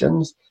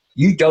questions.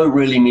 You don't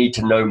really need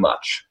to know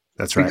much.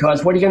 That's right.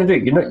 Because what are you going to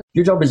do?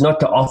 Your job is not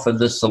to offer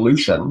the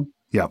solution.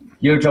 Yep.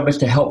 Your job is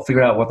to help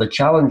figure out what the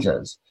challenge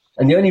is.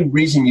 And the only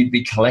reason you'd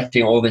be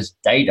collecting all this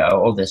data,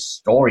 all this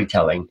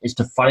storytelling, is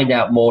to find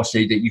out more so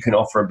that you can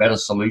offer a better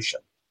solution.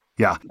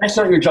 Yeah. That's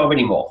not your job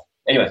anymore.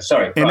 Anyway,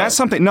 sorry. And that's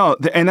something,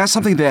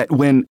 that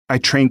when I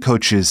train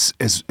coaches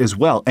as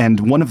well,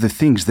 and one of the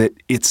things that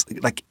it's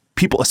like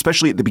people,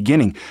 especially at the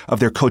beginning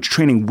of their coach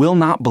training, will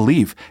not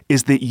believe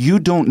is that you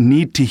don't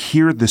need to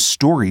hear the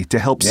story to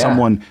help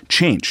someone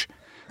change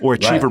or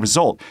achieve a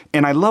result.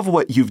 And I love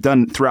what you've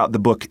done throughout the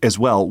book as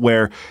well,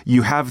 where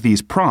you have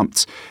these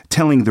prompts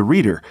telling the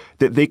reader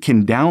that they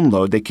can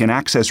download, they can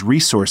access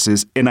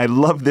resources. And I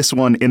love this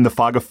one in the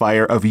Fog of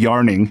Fire of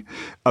yarning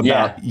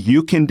about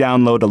you can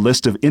download a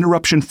list of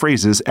interruption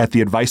phrases at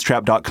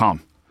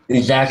theadvicetrap.com.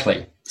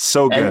 Exactly.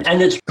 So good.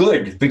 And it's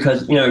good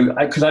because,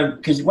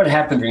 because what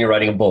happens when you're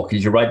writing a book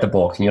is you write the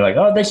book and you're like,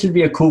 oh, this should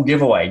be a cool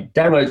giveaway.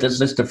 Download this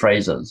list of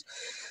phrases.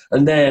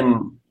 And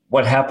then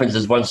what happens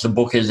is once the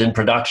book is in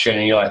production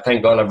and you're like,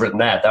 thank God I've written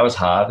that. That was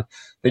hard.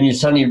 Then you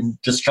suddenly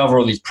discover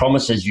all these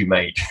promises you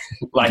made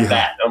like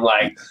that. I'm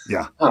like,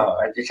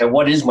 okay,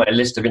 what is my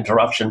list of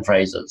interruption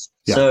phrases?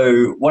 Yeah.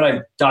 So what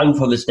I've done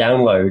for this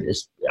download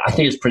is, I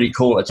think it's pretty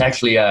cool. It's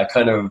actually a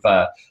kind of,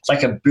 it's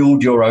like a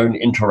build your own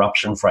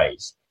interruption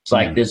phrase. It's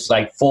like there's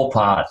like 4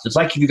 parts. It's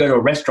like if you go to a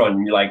restaurant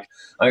and you're like,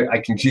 I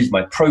can choose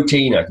my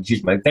protein, I can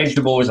choose my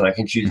vegetables, and I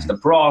can choose the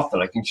broth,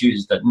 and I can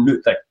choose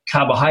the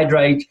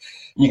carbohydrate.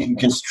 And you can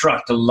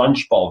construct a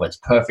lunch bowl that's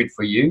perfect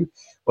for you.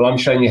 Well, I'm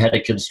showing you how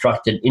to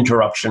construct an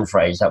interruption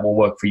phrase that will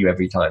work for you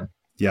every time.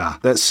 Yeah,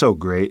 that's so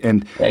great.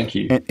 And thank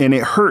you. And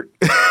it hurt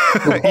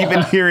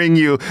even hearing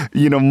you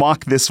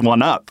mock this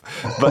one up.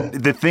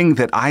 But the thing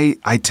that I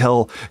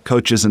tell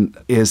coaches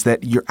is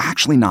that you're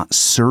actually not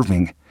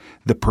serving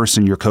the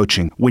person you're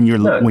coaching when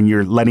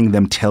you're letting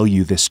them tell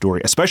you this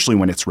story, especially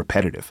when it's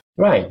repetitive.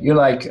 Right. You're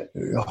like,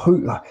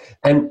 who?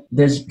 And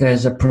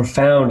there's a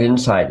profound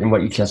insight in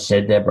what you just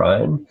said there,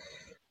 Brian.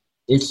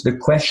 It's the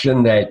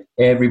question that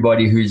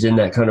everybody who's in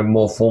that kind of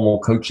more formal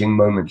coaching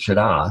moment should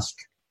ask,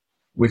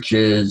 which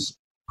is,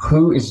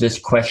 who is this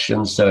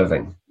question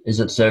serving? Is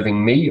it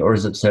serving me or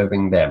is it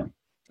serving them?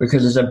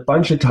 Because there's a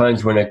bunch of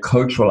times when a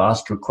coach will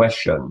ask a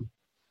question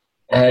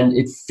and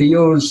it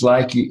feels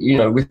like,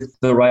 with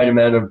the right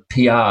amount of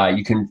PR,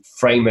 you can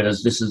frame it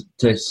as this is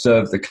to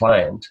serve the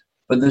client.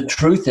 But the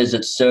truth is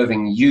it's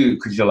serving you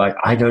because you're like,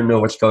 I don't know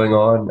what's going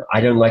on.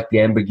 I don't like the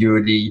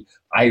ambiguity.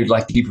 I would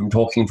like to keep them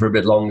talking for a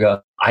bit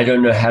longer. I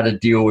don't know how to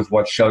deal with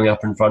what's showing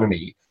up in front of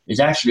me. It's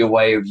actually a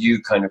way of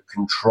you kind of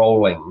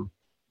controlling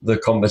the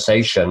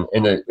conversation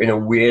in a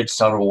weird,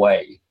 subtle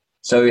way.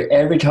 So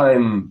every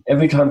time,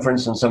 for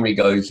instance, somebody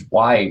goes,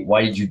 why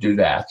did you do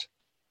that?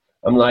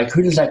 I'm like,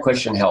 who does that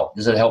question help?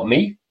 Does it help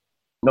me?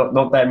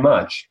 Not that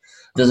much.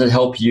 Does it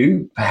help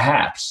you?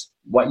 Perhaps.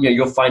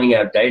 You're finding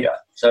out data.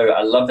 So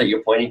I love that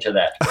you're pointing to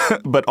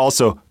that. But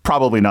also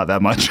probably not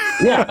that much.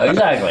 Yeah,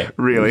 exactly.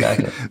 Really?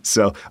 Exactly.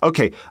 So,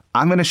 okay,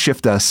 I'm going to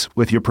shift us,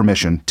 with your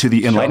permission, to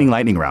the enlightening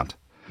lightning round.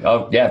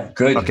 Oh, yeah,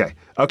 good.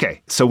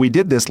 Okay. So we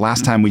did this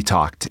last time we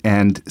talked,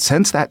 and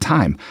since that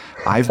time,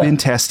 I've been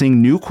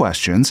testing new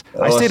questions.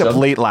 Awesome. I stayed up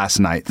late last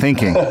night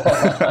thinking,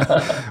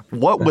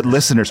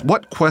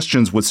 what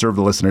questions would serve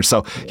the listeners?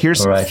 So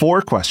here's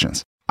 4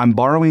 questions. I'm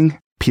borrowing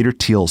Peter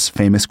Thiel's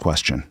famous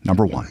question.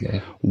 Number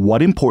 1,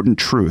 What important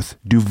truth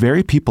do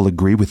very people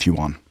agree with you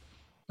on?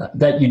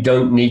 That you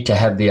don't need to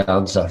have the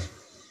answer.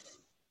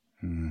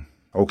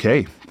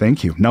 Okay,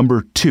 thank you.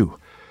 Number 2,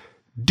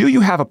 do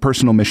you have a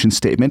personal mission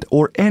statement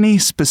or any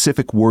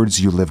specific words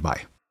you live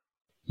by?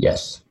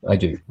 Yes, I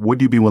do.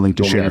 Would you be willing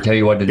to share? I'll tell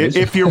you what it is.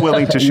 If you're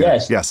willing to share.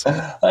 Yes,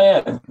 I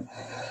am.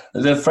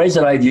 The phrase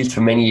that I've used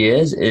for many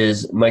years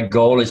is, my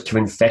goal is to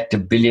infect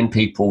 1 billion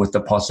people with the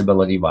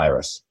possibility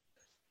virus.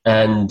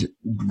 And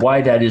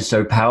why that is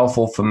so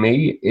powerful for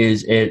me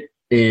is it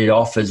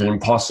offers an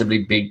impossibly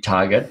big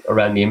target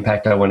around the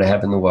impact I want to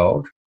have in the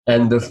world.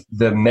 And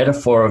the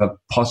metaphor of a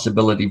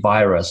possibility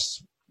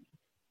virus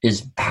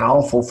is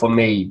powerful for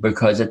me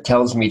because it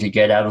tells me to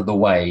get out of the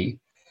way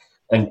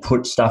and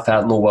put stuff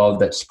out in the world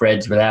that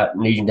spreads without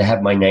needing to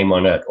have my name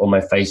on it or my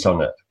face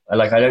on it.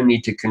 I don't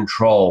need to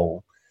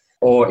control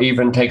or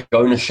even take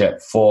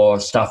ownership for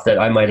stuff that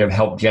I might have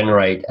helped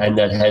generate and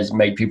that has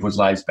made people's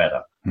lives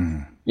better.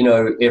 Mm.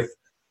 If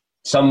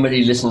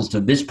somebody listens to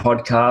this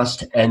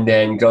podcast and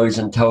then goes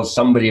and tells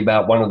somebody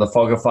about one of the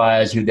fog of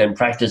fires who then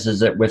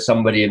practices it with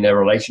somebody in their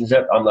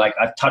relationship, I'm like,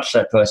 I've touched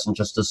that person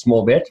just a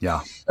small bit.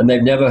 Yeah. And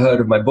they've never heard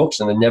of my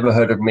books and they've never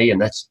heard of me, and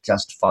that's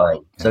just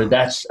fine. Yeah. So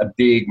that's a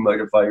big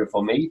motivator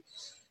for me.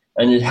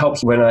 And it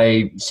helps when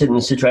I sit in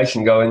a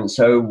situation going,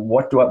 so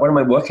what am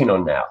I working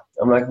on now?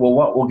 I'm like, well,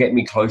 what will get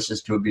me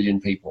closest to 1 billion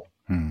people?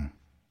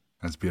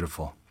 That's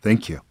beautiful.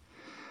 Thank you.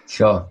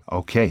 Sure.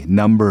 Okay,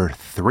 number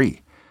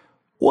 3.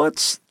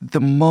 What's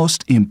the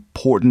most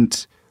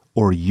important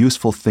or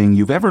useful thing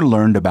you've ever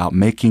learned about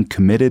making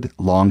committed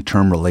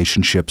long-term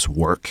relationships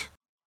work?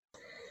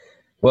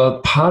 Well,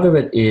 part of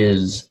it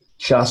is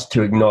just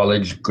to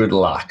acknowledge good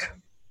luck,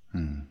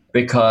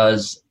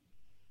 because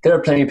there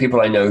are plenty of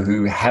people I know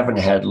who haven't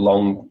had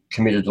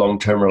committed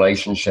long-term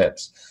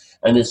relationships,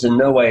 and it's in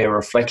no way a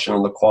reflection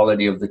on the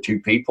quality of the two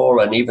people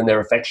and even their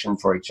affection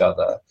for each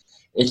other.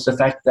 It's the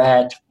fact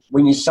that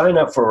when you sign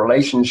up for a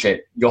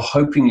relationship, you're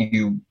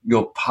hoping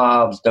your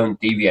paths don't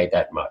deviate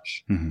that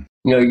much. Mm-hmm.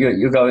 You know,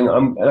 you're going,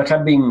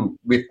 I've been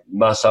with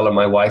Marcella,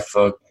 my wife,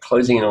 for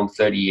closing in on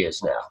 30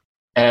 years now.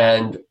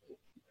 And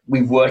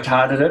we've worked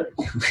hard at it.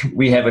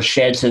 We have a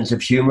shared sense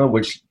of humor,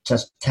 which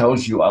just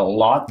tells you a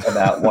lot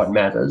about what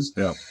matters.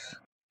 Yeah.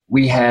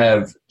 We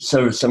have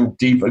sort of some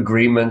deep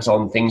agreements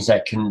on things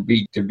that can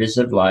be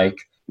divisive, like,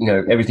 you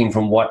know, everything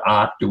from what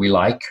art do we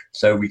like,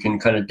 so we can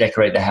kind of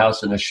decorate the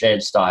house in a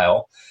shared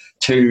style,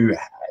 to,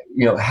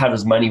 you know, how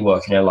does money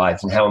work in our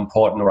lives and how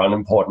important or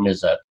unimportant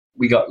is it?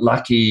 We got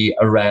lucky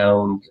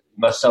around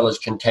Marcella's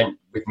content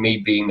with me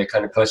being the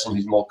kind of person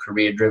who's more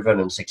career-driven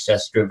and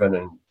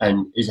success-driven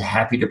and is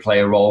happy to play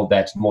a role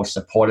that's more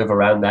supportive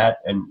around that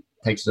and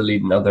takes the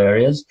lead in other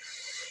areas.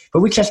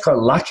 But we just got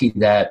lucky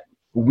that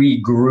we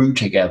grew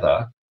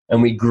together,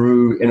 and we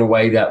grew in a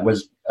way that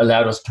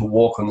allowed us to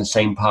walk on the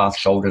same path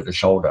shoulder to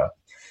shoulder.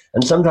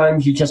 And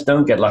sometimes you just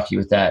don't get lucky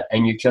with that,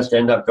 and you just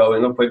end up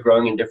going, look, we're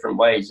growing in different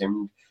ways.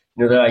 And,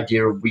 you know, that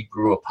idea of we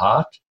grew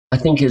apart, I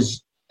think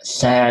is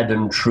sad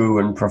and true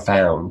and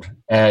profound,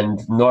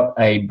 and not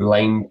a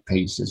blame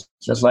piece. It's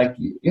just like,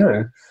 you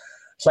know,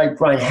 it's like,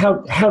 Brian,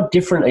 how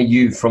different are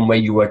you from where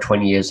you were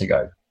 20 years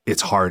ago?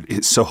 It's hard.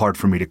 It's so hard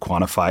for me to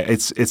quantify.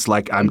 It's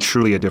like I'm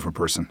truly a different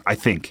person, I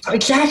think.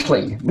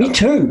 Exactly. Me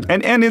too.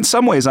 And in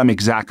some ways, I'm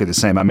exactly the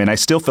same. I mean, I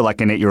still feel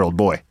like an 8-year-old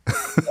boy.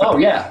 Oh,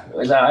 yeah.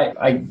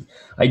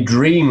 I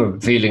dream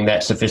of feeling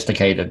that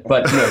sophisticated.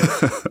 But, you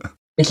know,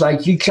 it's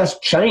like you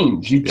just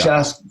change. You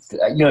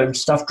know,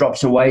 stuff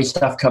drops away,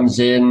 stuff comes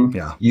in.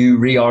 Yeah. You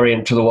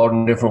reorient to the world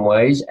in different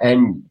ways.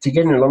 And to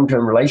get in a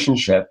long-term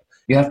relationship,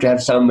 you have to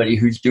have somebody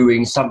who's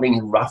doing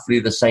something roughly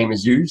the same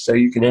as you, so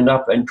you can end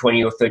up in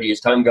 20 or 30 years'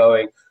 time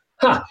going,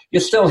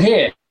 you're still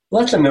here.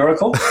 Well, that's a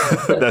miracle.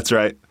 That's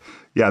right.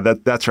 Yeah,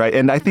 that's right.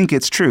 And I think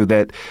it's true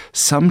that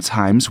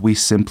sometimes we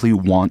simply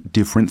want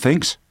different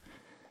things.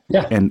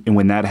 Yeah. And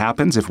when that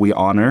happens, if we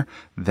honor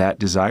that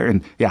desire,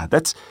 and yeah,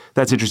 that's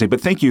interesting.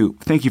 But thank you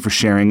for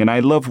sharing. And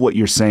I love what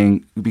you're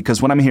saying,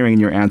 because what I'm hearing in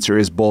your answer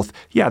is both,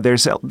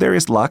 there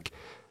is luck,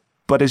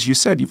 but as you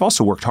said, you've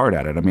also worked hard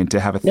at it. I mean, to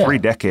have a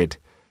 3-decade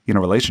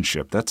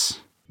relationship,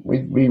 it's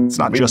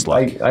not just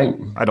luck.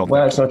 I don't.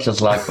 Well, it's not just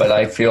luck, but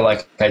I feel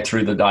like I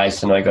threw the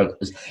dice, and I got.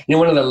 You know,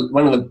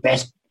 one of the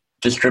best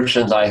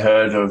descriptions I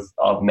heard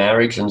of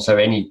marriage, and so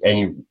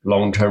any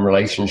long-term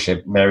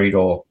relationship, married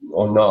or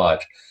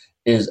not,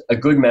 is a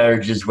good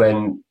marriage is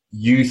when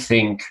you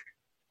think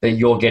that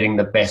you're getting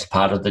the best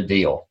part of the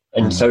deal,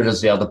 and so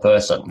does the other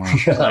person. Wow.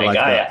 You're like,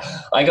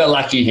 I got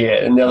lucky here,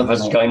 and the other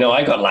person's going, no,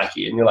 I got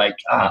lucky, and you're like,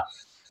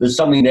 there's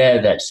something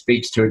there that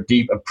speaks to a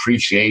deep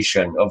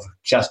appreciation of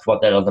just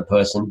what that other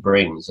person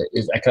brings. It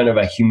is a kind of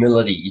a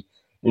humility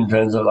in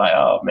terms of like,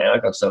 oh man, I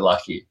got so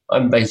lucky. I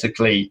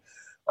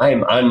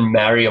am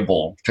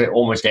unmarriable to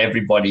almost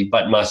everybody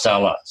but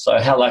Marcella. So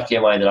how lucky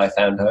am I that I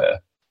found her?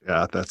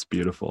 Yeah, that's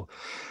beautiful.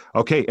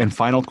 Okay, and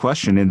final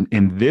question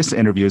in this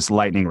interview's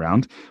lightning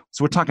round.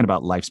 So we're talking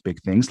about life's big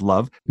things.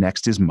 Love.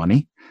 Next is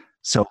money.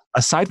 So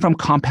aside from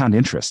compound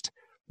interest,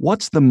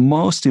 what's the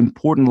most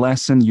important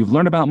lesson you've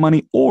learned about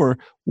money, or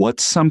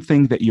what's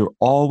something that you're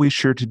always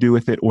sure to do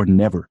with it or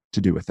never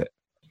to do with it?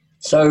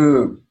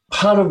 So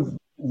part of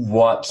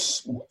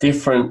what's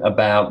different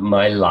about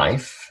my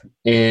life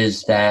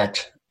is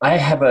that I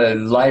have a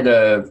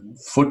lighter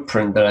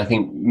footprint than I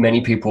think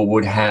many people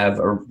would have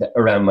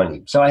around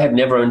money. So I have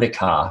never owned a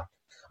car.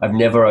 I've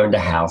never owned a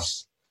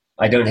house.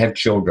 I don't have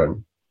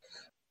children.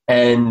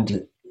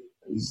 And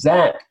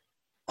that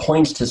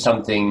points to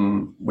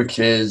something which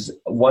is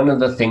one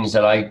of the things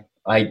that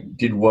I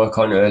did work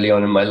on early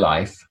on in my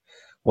life,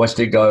 was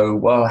to go,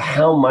 well,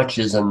 how much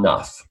is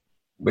enough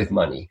with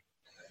money?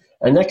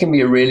 And that can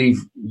be a really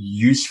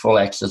useful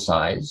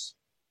exercise.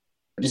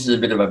 This is a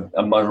bit of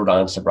a muddled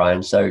answer,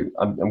 Brian, so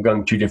I'm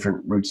going 2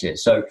 different routes here.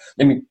 So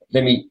let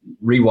me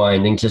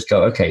rewind and just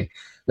go, okay,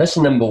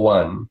 lesson number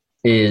 1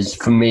 is,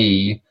 for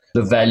me,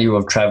 the value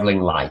of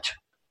traveling light.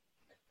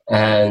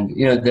 And,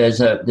 you know, there's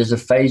a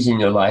phase in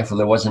your life, or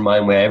there was in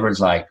mine, where everyone's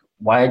like,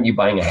 why aren't you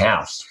buying a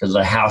house? Because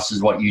a house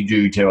is what you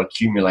do to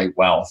accumulate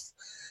wealth.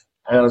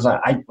 And I was like,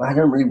 I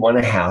don't really want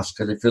a house,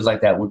 because it feels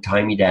like that would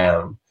tie me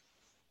down.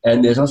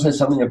 And there's also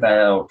something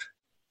about,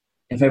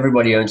 if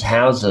everybody owns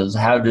houses,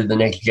 how do the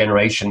next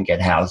generation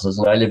get houses?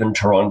 And I live in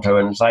Toronto,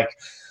 and it's like,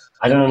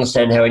 I don't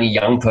understand how any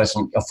young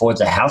person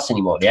affords a house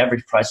anymore. The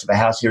average price of a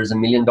house here is $1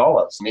 million.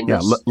 I mean,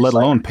 let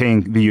alone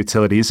paying the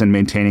utilities and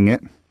maintaining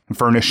it,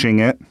 furnishing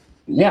it.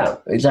 Yeah,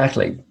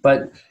 exactly.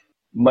 But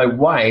my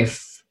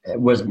wife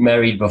was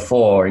married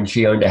before and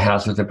she owned a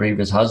house with her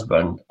previous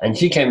husband. And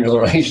she came into the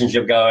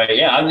relationship going,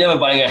 yeah, I'm never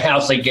buying a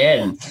house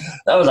again.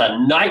 That was a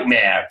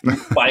nightmare,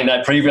 buying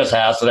that previous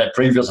house with that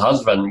previous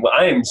husband.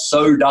 I am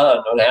so done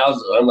on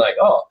houses. I'm like,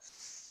 oh,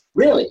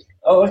 really?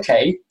 Oh,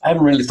 okay. I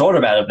haven't really thought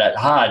about it that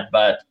hard,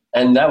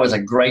 and that was a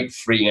great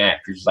freeing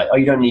act. It's like, oh,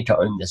 you don't need to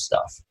own this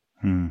stuff.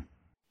 And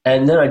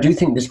then I do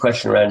think this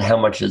question around how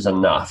much is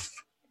enough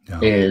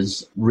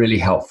is really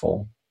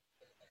helpful.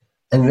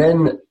 And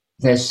then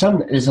there's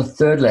a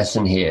third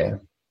lesson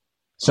here.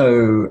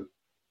 So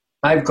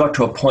I've got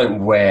to a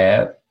point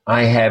where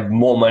I have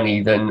more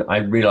money than I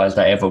realized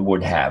I ever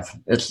would have.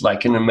 It's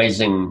like an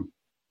amazing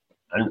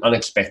and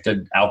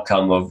unexpected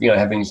outcome of,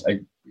 having a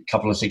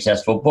couple of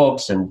successful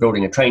books and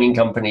building a training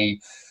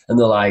company and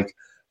the like.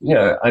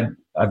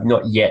 I've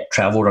not yet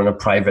traveled on a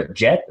private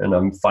jet, and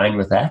I'm fine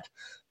with that.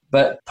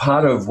 But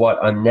part of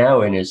what I'm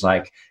now in is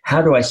like,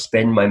 how do I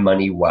spend my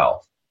money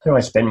well? How do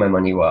I spend my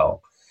money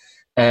well?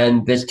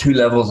 And there's two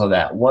levels of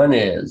that. One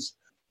is,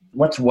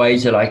 what's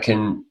ways that I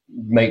can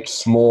make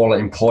small,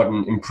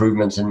 important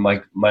improvements in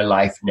my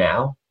life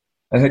now?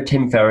 I heard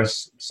Tim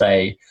Ferriss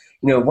say,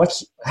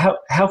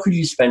 how could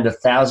you spend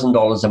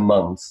 $1,000 a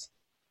month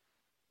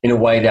in a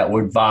way that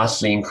would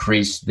vastly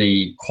increase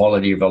the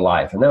quality of your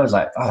life? And that was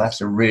like, oh,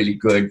 that's a really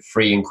good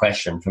freeing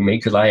question for me,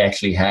 because I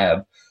actually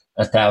have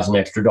 $1,000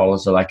 extra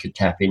that I could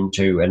tap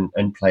into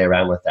and play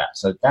around with that.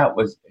 So that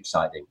was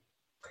exciting.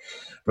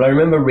 But I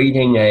remember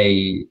reading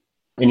an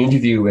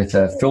interview with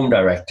a film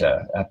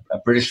director, a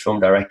British film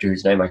director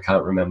whose name I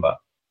can't remember.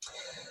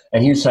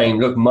 And he was saying,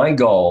 look, my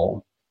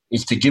goal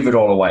is to give it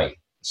all away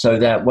so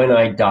that when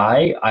I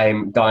die,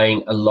 I'm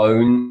dying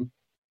alone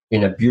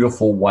in a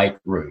beautiful white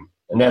room.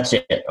 And that's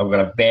it. I've got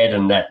a bed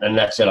and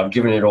that's it. I've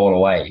given it all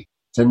away.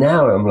 So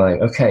now I'm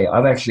like, okay,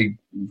 I've actually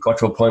got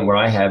to a point where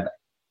I have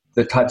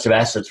the types of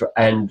assets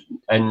and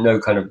no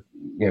kind of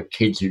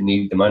kids who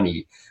need the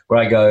money, where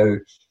I go,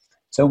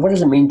 so what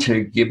does it mean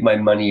to give my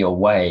money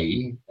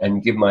away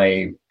and give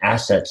my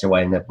assets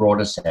away in that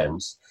broader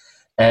sense?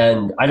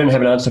 And I don't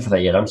have an answer for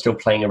that yet. I'm still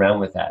playing around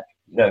with that,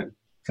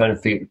 trying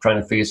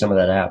to figure some of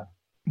that out.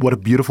 What a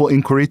beautiful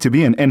inquiry to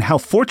be in, and how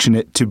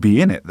fortunate to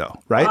be in it,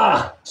 though,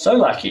 right? So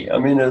lucky. I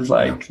mean, it's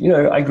like,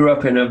 I grew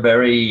up in a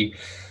very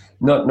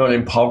not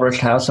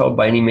impoverished household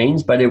by any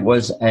means, but it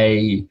was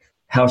a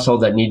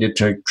household that needed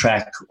to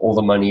track all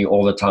the money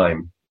all the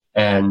time.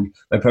 And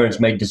my parents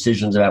made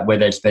decisions about where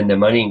they'd spend their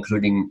money,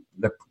 including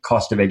the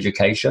cost of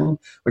education,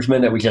 which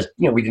meant that we just,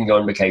 we didn't go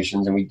on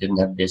vacations and we didn't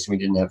have this and we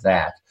didn't have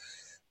that.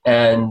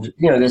 And,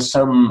 there's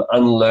some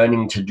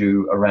unlearning to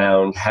do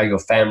around how your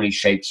family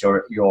shapes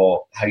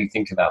your how you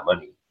think about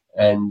money.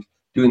 And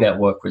doing that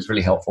work was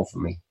really helpful for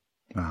me.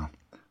 Wow.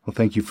 Well,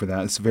 thank you for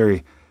that. It's a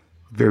very,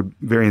 very,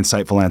 very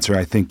insightful answer.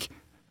 I think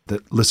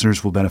that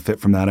listeners will benefit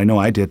from that. I know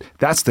I did.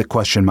 That's the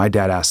question my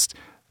dad asked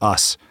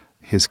us,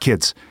 his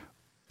kids,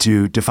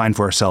 to define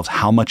for ourselves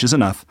how much is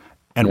enough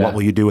and what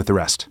will you do with the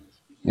rest.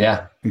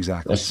 Yeah.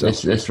 Exactly.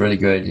 It's really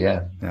good.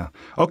 Yeah. Yeah.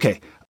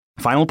 Okay.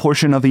 Final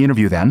portion of the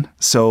interview then.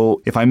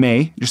 So if I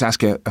may, just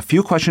ask a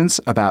few questions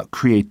about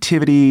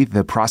creativity,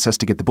 the process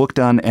to get the book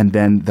done, and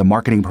then the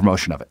marketing and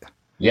promotion of it.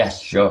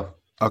 Yes, sure.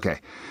 Okay.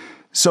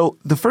 So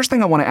the first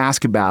thing I want to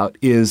ask about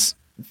is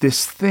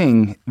this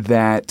thing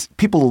that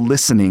people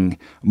listening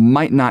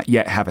might not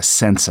yet have a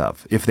sense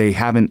of if they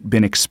haven't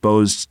been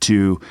exposed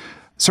to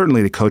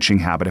certainly the coaching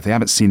habit, if they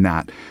haven't seen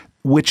that,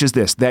 which is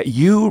this, that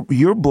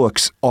your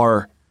books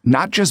are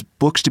not just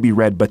books to be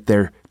read, but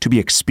they're to be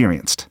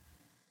experienced.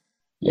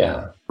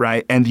 Yeah.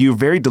 Right. And you're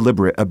very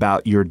deliberate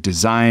about your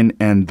design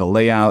and the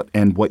layout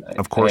and what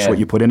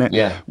you put in it.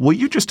 Yeah. Will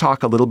you just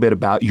talk a little bit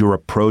about your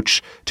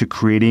approach to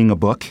creating a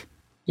book?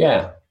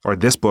 Yeah. Or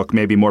this book,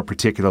 maybe more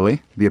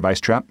particularly, The Advice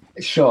Trap?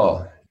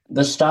 Sure.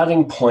 The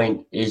starting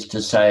point is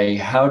to say,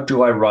 how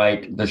do I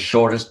write the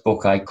shortest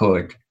book I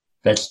could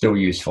that's still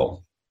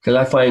useful? Because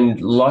I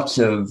find lots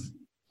of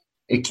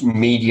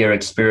media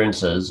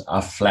experiences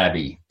are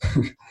flabby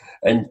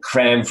and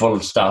crammed full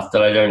of stuff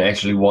that I don't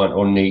actually want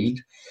or need.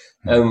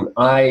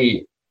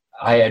 I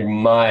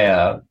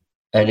admire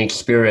an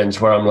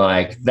experience where I'm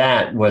like,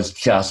 that was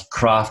just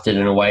crafted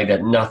in a way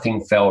that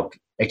nothing felt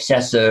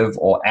excessive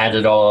or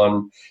added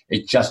on.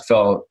 It just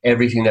felt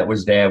everything that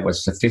was there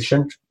was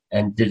sufficient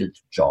and did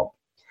its job.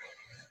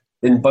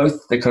 In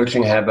both The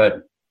Coaching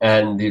Habit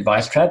and The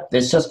Advice Trap,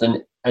 there's just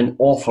an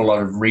awful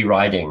lot of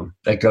rewriting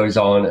that goes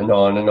on and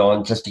on and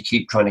on just to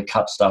keep trying to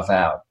cut stuff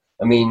out.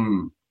 I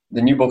mean,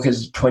 the new book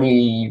is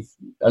a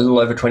little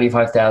over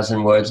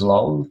 25,000 words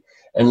long.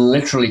 And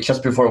literally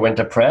just before it went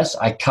to press,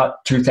 I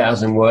cut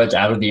 2,000 words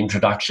out of the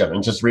introduction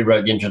and just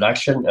rewrote the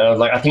introduction. And I was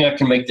like, I think I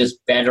can make this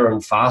better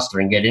and faster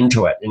and get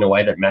into it in a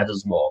way that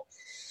matters more.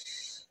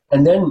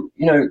 And then,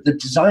 the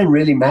design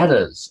really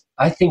matters.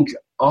 I think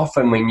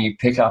often when you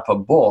pick up a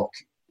book,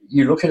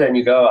 you look at it and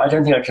you go, I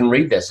don't think I can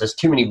read this. There's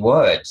too many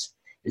words.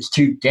 it's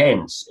too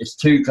dense. It's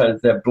too kind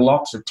of, the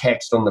blocks of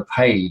text on the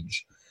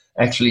page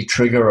actually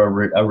trigger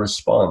a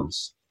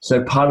response.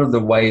 So part of the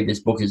way this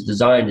book is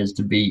designed is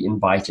to be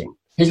inviting.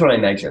 Here's what I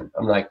imagine.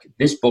 I'm like,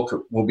 this book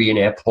will be in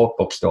airport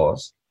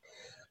bookstores.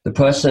 The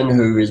person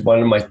who is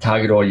one of my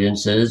target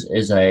audiences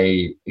is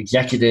a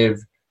executive,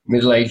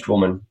 middle-aged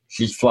woman.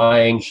 She's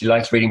flying. She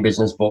likes reading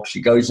business books.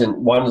 She goes and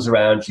wanders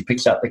around. She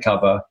picks up the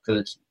cover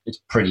because it's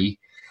pretty.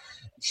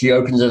 She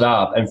opens it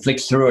up and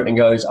flicks through it and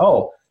goes,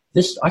 oh,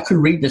 I could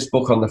read this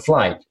book on the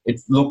flight.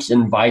 It looks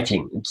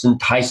inviting. It's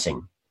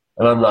enticing.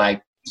 And I'm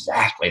like,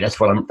 exactly. That's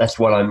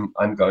what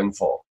I'm going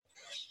for.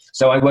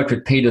 So I worked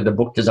with Peter, the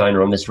book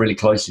designer, on this really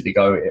closely to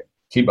go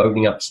keep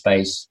opening up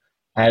space,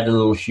 add a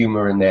little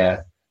humor in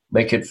there,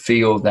 make it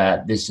feel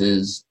that this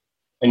is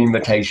an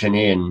invitation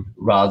in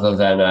rather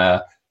than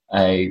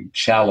a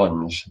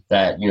challenge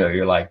that,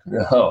 you're like,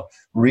 oh,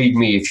 read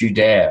me if you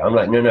dare. I'm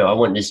like, no, I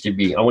want you to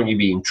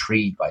be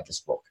intrigued by this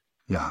book.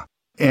 Yeah.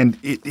 And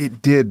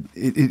it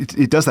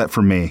does that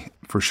for me,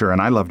 for sure.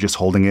 And I love just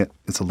holding it.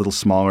 It's a little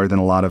smaller than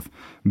a lot of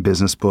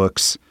business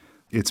books.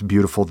 It's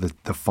beautiful,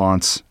 the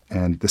fonts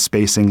and the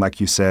spacing,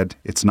 like you said.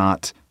 It's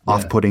not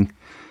off-putting.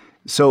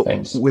 So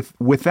Thanks.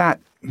 with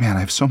that, man, I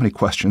have so many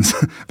questions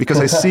because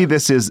I see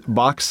this is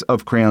Box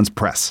of Crayons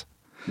Press.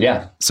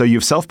 Yeah. So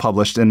you've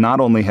self-published, and not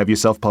only have you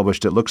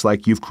self-published, it looks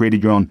like you've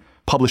created your own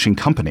publishing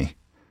company.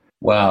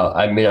 Well,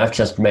 I mean, I've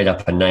just made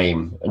up a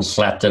name and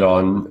slapped it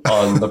on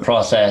the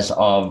process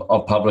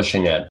of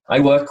publishing it. I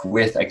work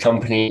with a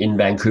company in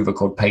Vancouver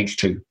called Page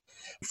 2.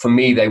 For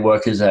me, they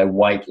work as a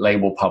white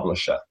label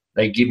publisher.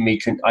 They give me,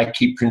 I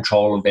keep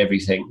control of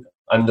everything.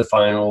 I'm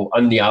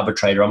the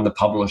arbitrator, I'm the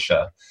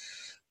publisher.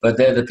 But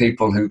they're the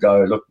people who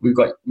go, look, we've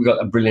got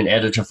a brilliant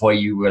editor for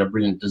you, we've got a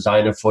brilliant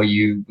designer for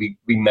you. We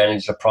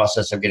manage the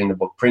process of getting the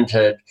book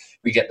printed.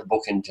 We get the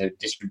book into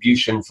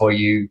distribution for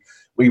you.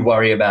 We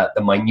worry about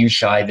the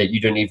minutiae that you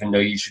don't even know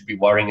you should be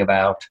worrying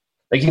about.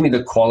 They give me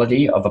the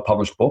quality of a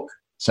published book.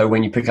 So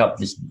when you pick up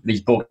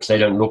these books, they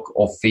don't look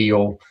or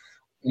feel,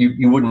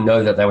 you wouldn't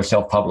know that they were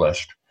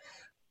self-published.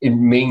 It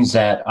means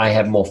that I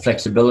have more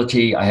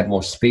flexibility, I have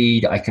more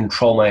speed, I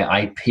control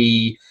my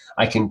IP,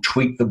 I can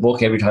tweak the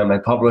book every time I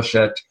publish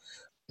it.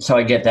 So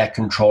I get that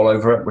control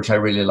over it, which I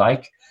really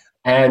like.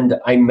 And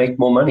I make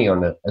more money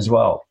on it as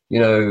well.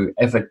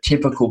 If a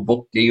typical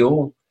book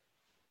deal,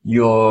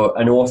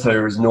 an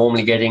author is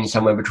normally getting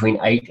somewhere between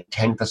 8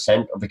 and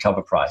 10% of the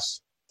cover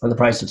price, from the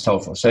price it's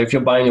sold for. So if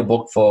you're buying a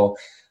book for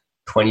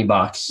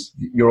 $20,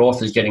 your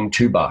author's getting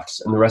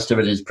 $2, and the rest of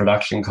it is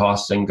production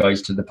costs and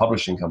goes to the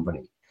publishing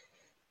company.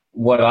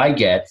 What I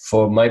get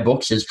for my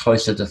books is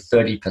closer to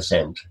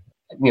 30%.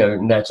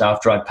 And that's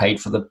after I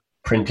paid for the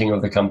printing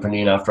of the company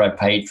and after I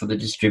paid for the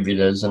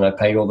distributors and I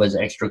paid all those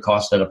extra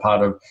costs that are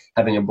part of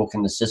having a book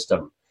in the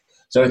system.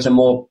 So it's a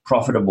more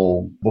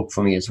profitable book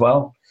for me as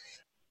well.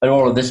 And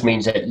all of this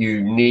means that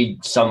you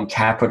need some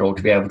capital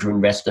to be able to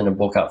invest in a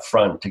book up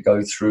front to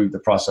go through the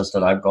process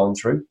that I've gone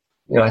through.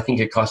 I think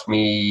it cost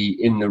me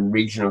in the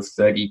region of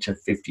 $30,000 to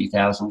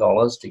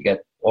 $50,000 to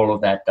get all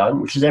of that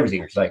done, which is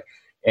everything. It's like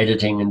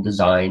editing and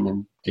design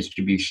and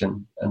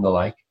distribution and the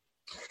like.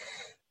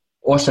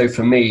 Also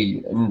for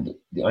me, and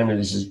I know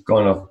this has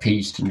gone off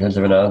piste in terms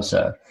of an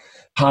answer,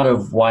 part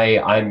of why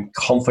I'm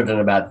confident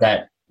about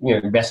that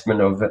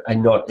investment of a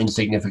not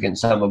insignificant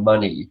sum of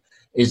money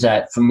is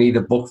that for me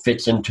the book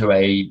fits into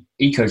a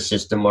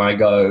ecosystem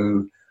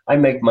where I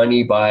make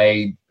money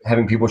by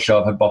having people show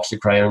up at Box of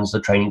Crayons,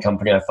 the training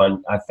company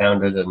I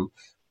founded, and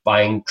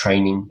buying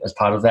training as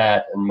part of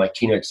that. And my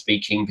keynote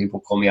speaking, people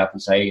call me up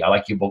and say, I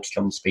like your books,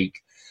 come and speak.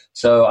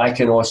 So I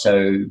can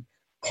also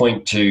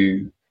point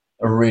to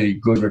a really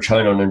good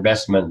return on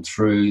investment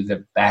through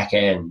the back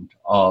end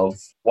of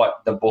what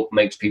the book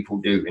makes people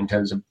do in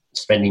terms of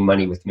spending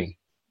money with me.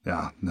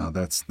 Yeah, no,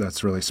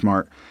 that's really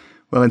smart.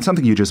 Well, and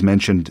something you just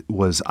mentioned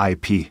was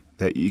IP,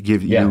 that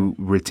you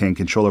retain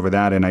control over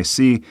that. And I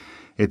see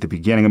at the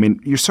beginning, I mean,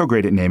 you're so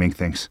great at naming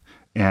things.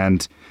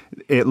 And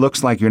it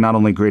looks like you're not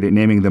only great at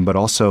naming them, but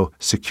also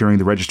securing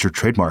the registered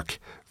trademark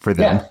for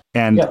them. Yeah.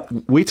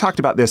 And we talked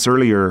about this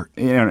earlier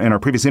in our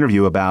previous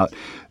interview about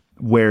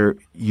where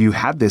you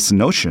had this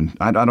notion.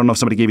 I don't know if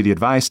somebody gave you the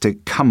advice to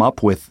come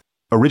up with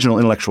original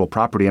intellectual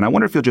property. And I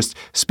wonder if you'll just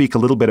speak a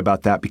little bit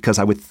about that, because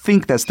I would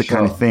think that's the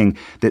kind of thing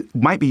that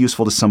might be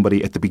useful to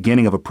somebody at the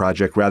beginning of a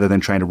project rather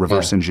than trying to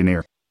reverse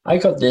engineer. I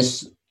got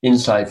this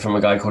insight from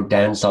a guy called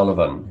Dan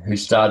Sullivan, who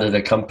started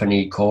a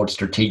company called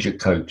Strategic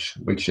Coach,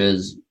 which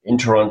is in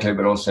Toronto,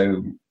 but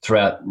also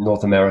throughout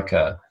North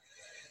America.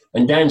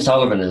 And Dan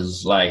Sullivan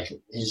is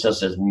he's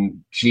just a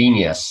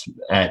genius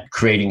at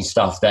creating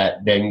stuff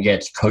that then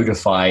gets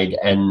codified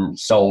and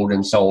sold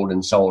and sold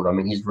and sold. I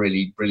mean, he's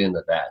really brilliant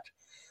at that.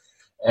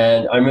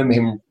 And I remember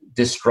him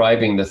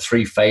describing the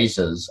 3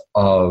 phases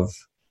of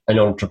an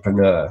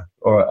entrepreneur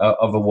or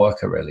of a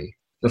worker, really.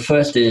 The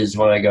first is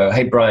when I go,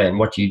 hey, Brian,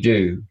 what do you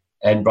do?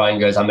 And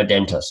Brian goes, I'm a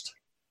dentist.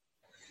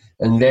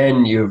 And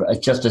then you've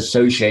just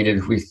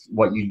associated with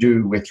what you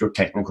do with your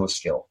technical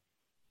skill.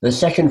 The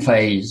second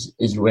phase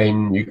is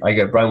when I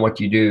go, Brian, what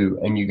do you do?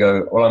 And you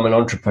go, well, I'm an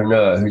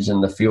entrepreneur who's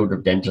in the field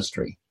of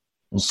dentistry.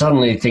 And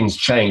suddenly things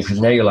change because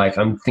now you're like,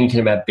 I'm thinking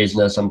about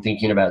business. I'm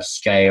thinking about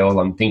scale.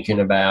 I'm thinking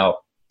about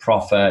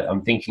profit.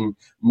 I'm thinking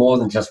more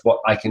than just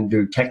what I can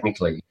do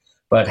technically,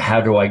 but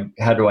how do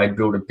I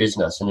build a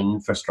business and an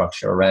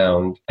infrastructure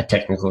around a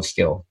technical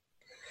skill?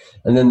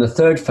 And then the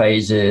third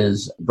phase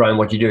is, Brian,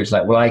 what do you do? It's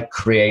like, well, I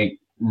create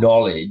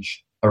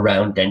knowledge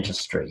around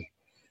dentistry.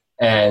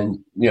 And,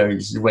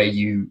 this is where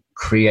you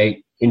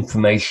create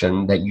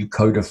information that you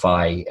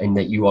codify and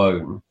that you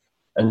own.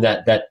 And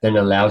that then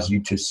allows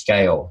you to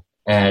scale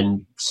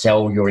and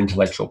sell your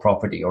intellectual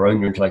property or own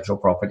your intellectual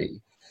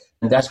property.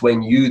 And that's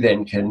when you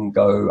then can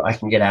go, I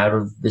can get out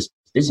of this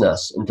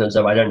business in terms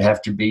of I don't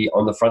have to be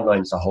on the front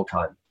lines the whole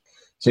time.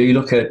 So you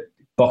look at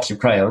Box of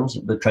Crayons,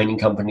 the training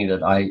company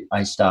that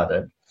I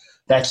started.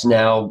 That's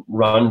now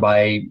run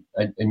by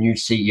a new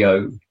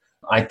CEO.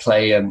 I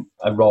play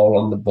a role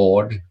on the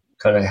board,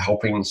 kind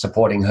of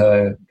supporting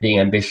her being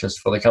ambitious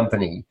for the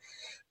company.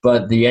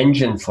 But the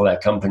engine for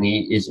that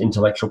company is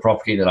intellectual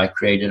property that I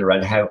created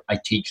around how I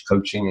teach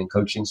coaching and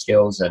coaching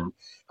skills and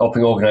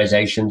helping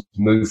organizations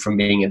move from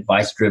being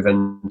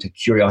advice-driven to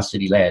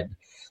curiosity-led.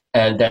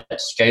 And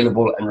that's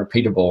scalable and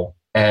repeatable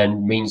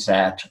and means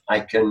that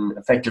I can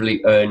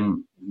effectively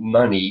earn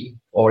money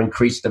or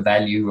increase the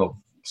value of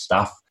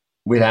stuff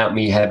without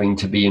me having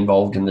to be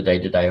involved in the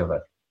day-to-day of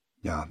it.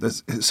 Yeah,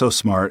 that's so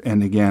smart.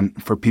 And again,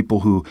 for people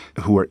who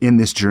are in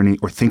this journey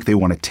or think they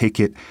want to take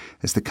it,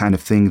 it's the kind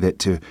of thing that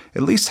to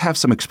at least have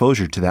some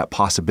exposure to that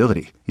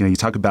possibility. You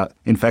talk about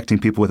infecting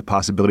people with a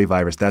possibility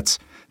virus. That's,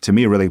 to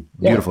me, a really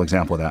beautiful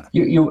example of that.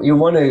 You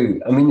want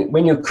to,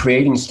 when you're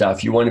creating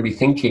stuff, you want to be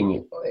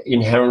thinking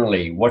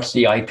inherently, what's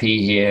the IP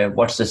here?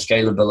 What's the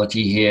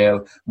scalability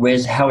here?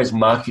 How is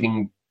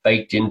marketing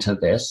baked into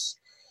this?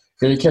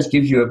 Because it just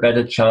gives you a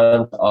better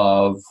chance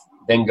of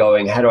then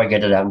going, how do I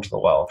get it out into the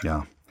world?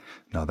 Yeah.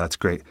 No, that's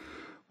great.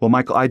 Well,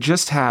 Michael,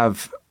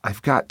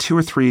 I've got 2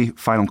 or 3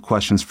 final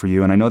questions for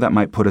you, and I know that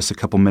might put us a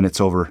couple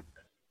minutes over.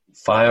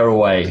 Fire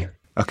away.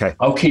 Okay.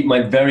 I'll keep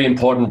my very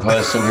important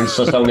person who's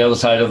just on the other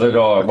side of the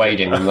door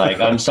waiting.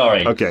 I'm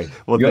sorry. Okay.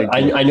 Well,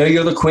 I know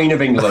you're the Queen of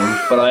England,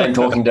 but I am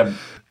talking to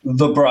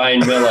the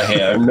Brian Miller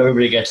here, and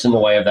nobody gets in the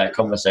way of that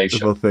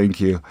conversation. Well, thank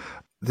you.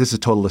 This is a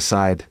total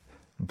aside,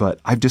 but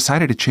I've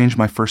decided to change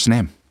my first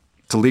name,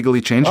 to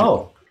legally change it.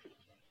 Oh,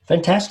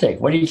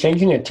 fantastic. What are you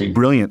changing it to?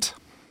 Brilliant.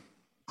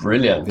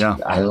 Brilliant. Yeah.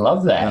 I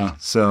love that. Yeah.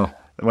 So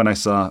when I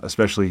saw,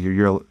 especially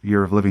your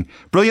year of living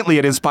brilliantly,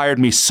 it inspired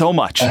me so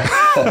much.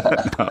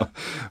 No,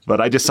 but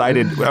I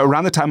decided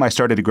around the time I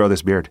started to grow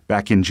this beard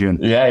back in June.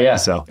 Yeah.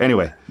 So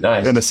anyway,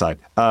 nice. An aside.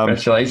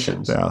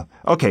 Congratulations. Yeah.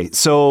 Okay.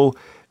 So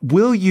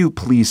will you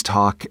please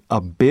talk a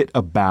bit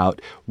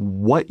about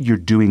what you're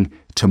doing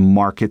to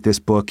market this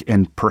book?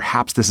 And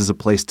perhaps this is a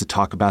place to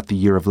talk about the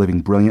year of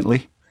living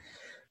brilliantly.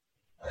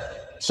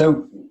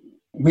 So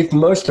with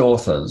most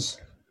authors,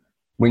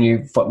 when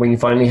you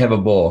finally have a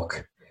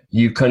book,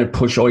 you kind of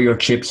push all your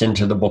chips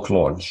into the book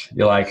launch.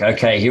 You're like,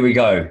 okay, here we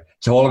go.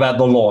 It's all about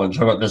the launch.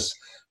 I've got this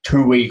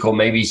 2-week or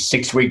maybe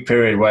 6-week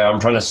period where I'm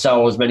trying to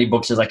sell as many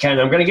books as I can.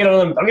 I'm going to get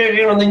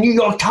on the New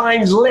York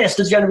Times list.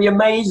 It's going to be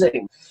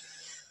amazing.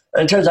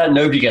 And it turns out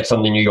nobody gets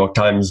on the New York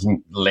Times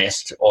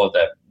list or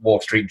the Wall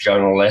Street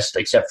Journal list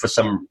except for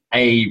some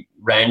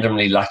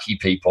randomly lucky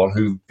people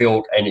who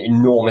built an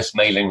enormous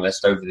mailing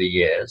list over the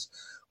years.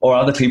 Or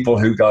other people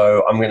who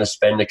go, I'm going to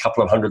spend a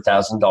couple of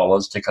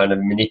 $100,000 to kind of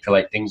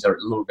manipulate things a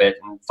little bit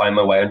and find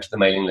my way onto the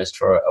mailing list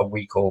for a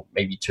week or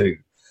maybe 2.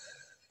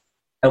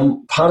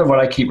 And part of what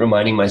I keep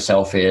reminding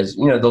myself is,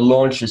 the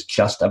launch is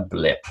just a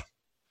blip.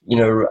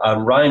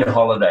 Ryan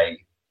Holiday,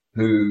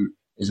 who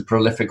is a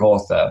prolific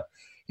author,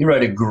 he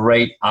wrote a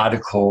great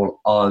article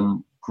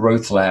on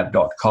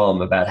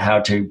growthlab.com about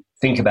how to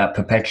think about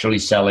perpetually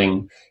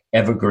selling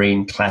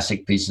evergreen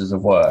classic pieces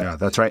of work. Yeah,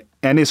 that's right.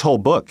 And his whole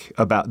book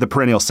about the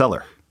perennial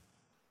seller.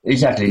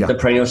 Exactly, yeah. The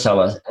perennial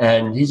seller.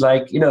 And he's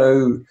like,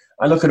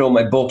 I look at all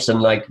my books and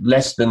like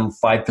less than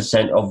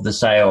 5% of the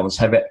sales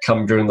have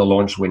come during the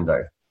launch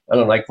window.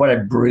 And I'm like, what a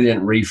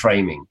brilliant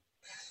reframing.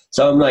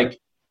 So I'm like,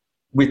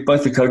 with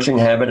both the coaching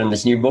habit and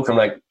this new book, I'm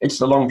like, it's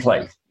the long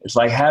play. It's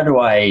like, how do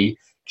I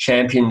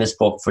champion this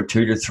book for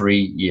 2 to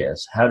 3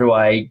 years? How do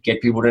I get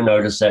people to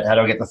notice it? How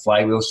do I get the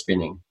flywheel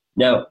spinning?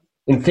 Now,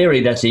 in theory,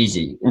 that's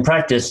easy. In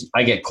practice,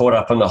 I get caught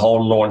up in the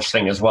whole launch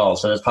thing as well.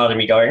 So there's part of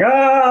me going,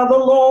 the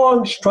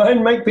launch, try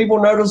and make people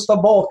notice the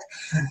book.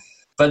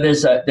 But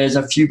there's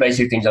a few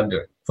basic things I'm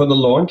doing. For the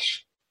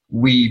launch,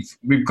 we've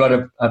got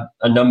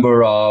a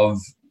number of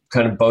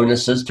kind of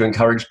bonuses to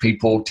encourage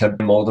people to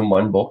buy more than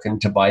one book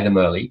and to buy them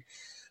early.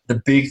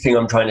 The big thing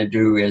I'm trying to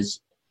do is,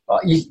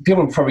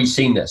 people have probably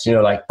seen this,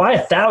 like buy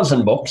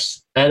 1,000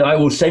 books and I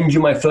will send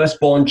you my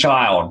firstborn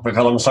child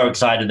because I'm so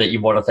excited that you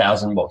bought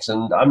 1,000 books.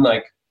 And I'm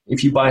like,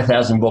 if you buy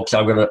 1,000 books,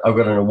 I've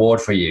got an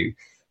award for you.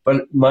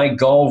 But my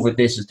goal with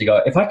this is to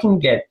go, if I can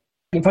get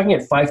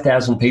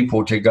 5,000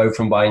 people to go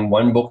from buying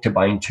 1 book to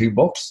buying 2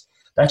 books,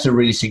 that's a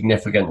really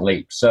significant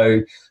leap.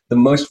 So the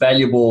most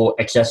valuable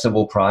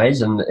accessible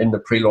prize in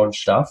the pre-launch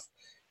stuff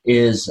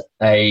is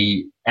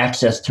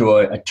access to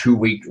a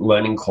 2-week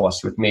learning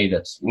course with me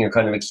that's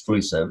kind of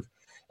exclusive.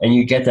 And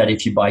you get that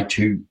if you buy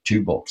two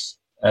books.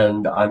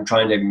 And I'm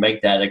trying to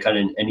make that a kind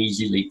of an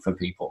easy leap for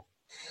people.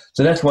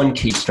 So that's one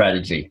key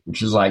strategy,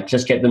 which is like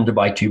just get them to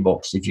buy 2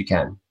 books if you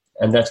can.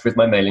 And that's with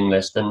my mailing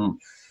list. And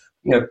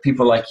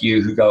people like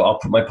you who go, I'll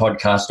put my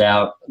podcast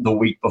out the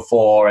week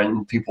before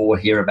and people will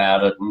hear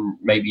about it and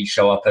maybe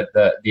show up at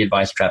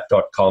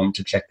theadvicetrap.com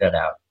to check that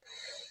out.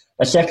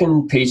 A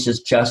second piece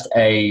is just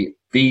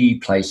be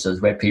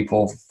places where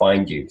people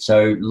find you.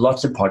 So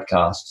lots of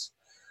podcasts.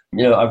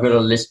 I've got a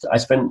list. I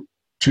spent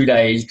 2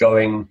 days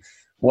going,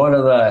 what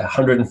are the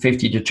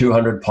 150 to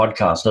 200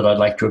 podcasts that I'd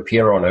like to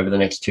appear on over the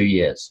next 2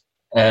 years?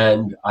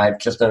 And I've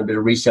just done a bit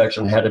of research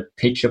on how to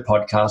pitch a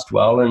podcast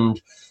well.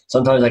 And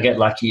sometimes I get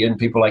lucky and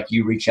people like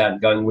you reach out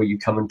and going, will you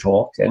come and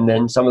talk? And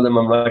then some of them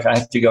I'm like, I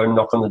have to go and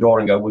knock on the door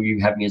and go, will you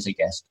have me as a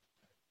guest?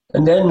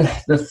 And then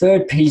the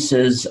third piece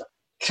is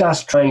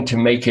just trying to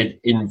make it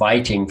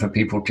inviting for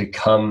people to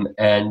come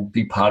and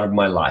be part of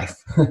my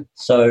life.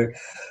 So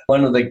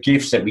one of the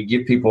gifts that we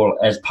give people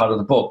as part of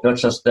the book, not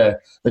just the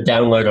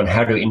download on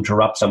how to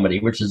interrupt somebody,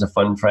 which is a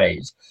fun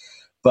phrase,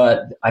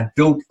 but I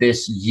built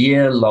this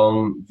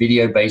year-long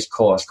video-based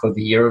course called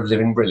The Year of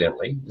Living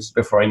Brilliantly. This is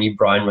before I knew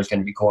Brian was going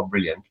to be called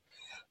Brilliant.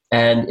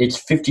 And it's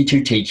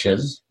 52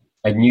 teachers,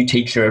 a new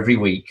teacher every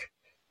week.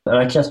 And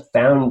I just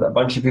found a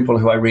bunch of people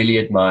who I really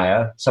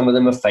admire. Some of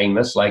them are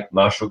famous, like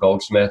Marshall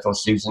Goldsmith or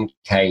Susan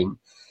Cain.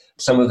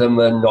 Some of them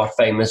are not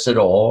famous at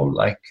all.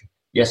 Like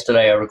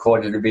yesterday, I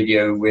recorded a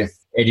video with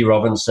Eddie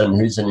Robinson,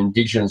 who's an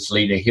Indigenous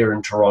leader here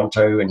in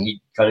Toronto, and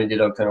he kind of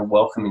did a kind of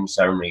welcoming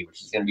ceremony,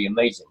 which is going to be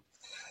amazing.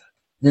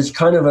 There's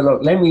kind of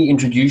let me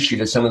introduce you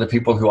to some of the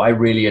people who I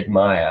really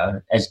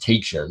admire as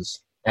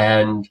teachers.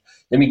 And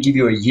let me give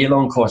you a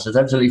year-long course. It's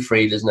absolutely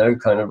free. There's no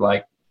kind of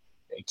like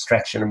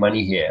extraction of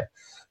money here.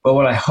 But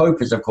what I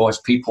hope is, of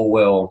course, people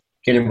will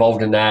get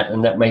involved in that,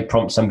 and that may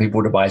prompt some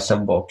people to buy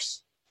some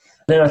books.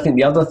 Then I think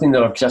the other thing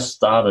that I've just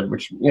started,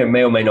 which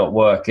may or may not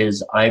work,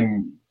 is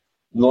I'm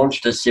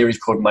launched a series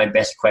called My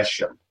Best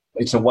Question.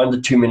 It's a 1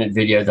 to 2 minute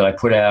video that I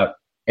put out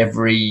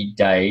every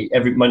day,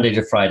 every Monday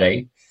to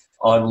Friday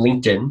on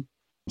LinkedIn.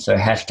 So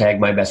hashtag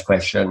My Best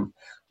Question,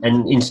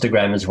 and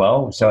Instagram as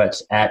well. So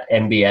it's at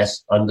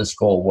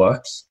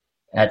MBS_works,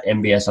 at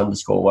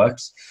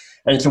MBS_works.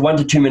 And it's a 1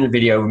 to 2 minute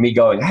video of me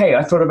going, hey,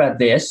 I thought about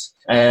this,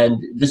 and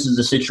this is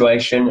the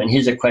situation, and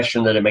here's a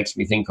question that it makes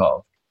me think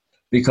of.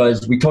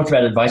 Because we talked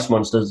about advice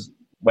monsters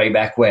way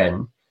back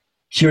when.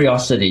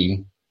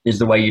 Curiosity is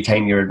the way you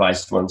tame your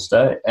advice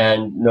monster,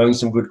 and knowing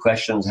some good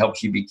questions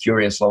helps you be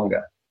curious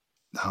longer.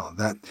 Oh,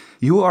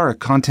 you are a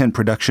content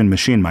production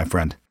machine, my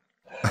friend.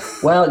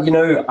 Well,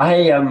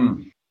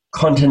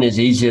 content is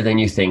easier than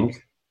you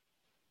think,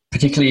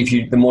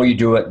 particularly the more you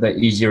do it, the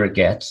easier it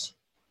gets.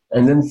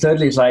 And then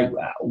thirdly, it's like,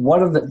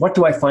 what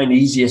do I find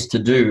easiest to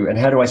do, and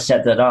how do I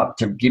set that up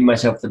to give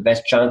myself the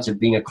best chance of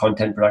being a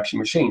content production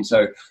machine?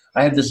 So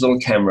I have this little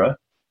camera.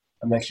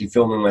 I'm actually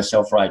filming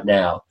myself right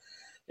now.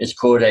 It's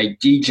called a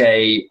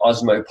DJ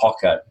Osmo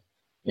Pocket.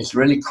 It's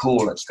really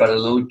cool. It's got a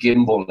little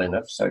gimbal in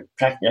it, so it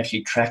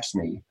actually tracks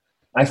me.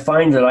 I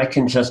find that I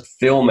can just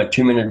film a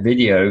 2 minute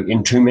video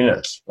in 2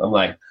 minutes. I'm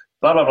like,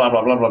 blah, blah, blah,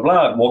 blah, blah, blah,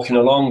 blah, walking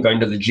along, going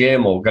to the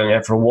gym or going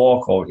out for a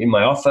walk or in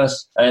my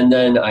office. And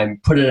then I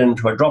put it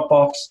into a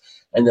Dropbox.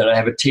 And then I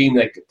have a team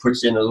that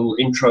puts in a little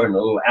intro and a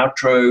little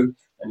outro.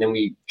 And then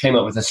we came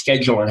up with a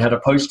schedule on how to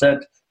post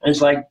it. And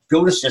it's like,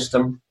 build a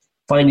system,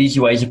 find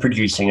easy ways of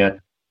producing it,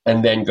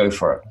 and then go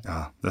for it.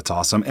 Oh, that's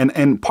awesome.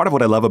 And part of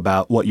what I love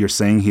about what you're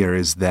saying here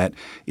is that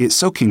it's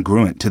so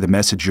congruent to the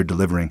message you're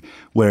delivering,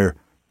 where,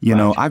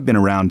 I've been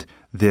around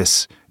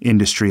this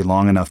industry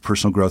long enough,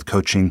 personal growth,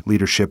 coaching,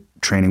 leadership,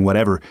 training,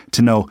 whatever,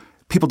 to know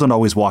people don't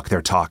always walk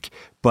their talk.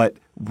 But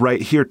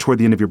right here toward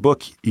the end of your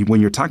book, when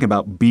you're talking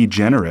about be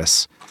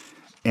generous,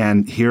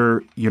 and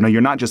here, you're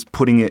not just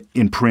putting it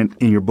in print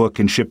in your book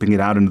and shipping it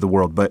out into the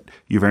world, but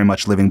you're very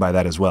much living by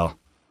that as well.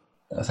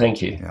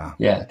 Thank you.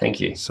 Yeah,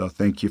 thank you. So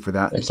thank you for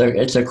that.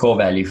 It's a core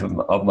value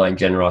of my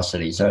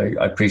generosity. So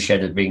I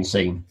appreciate it being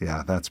seen.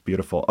 Yeah, that's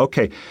beautiful.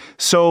 Okay,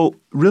 so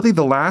really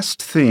the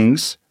last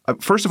things.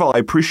 First of all, I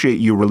appreciate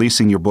you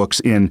releasing your books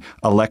in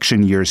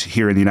election years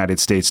here in the United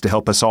States to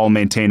help us all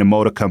maintain a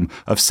modicum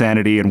of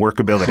sanity and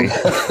workability.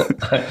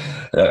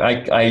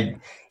 I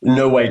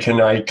no way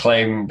can I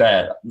claim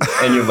that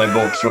any of my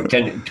books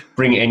can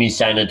bring any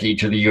sanity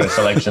to the U.S.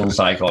 election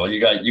cycle. You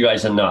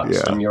guys are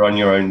nuts, and you're on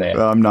your own there.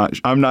 Well,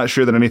 I'm not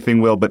sure that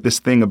anything will, but this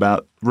thing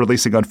about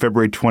releasing on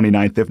February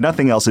 29th, if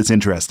nothing else, it's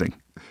interesting.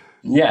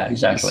 Yeah,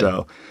 exactly.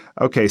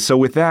 So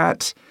with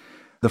that,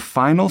 the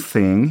final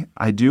thing,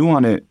 I do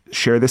want to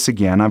share this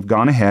again. I've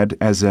gone ahead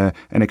as an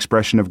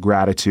expression of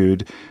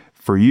gratitude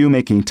for you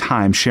making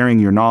time, sharing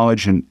your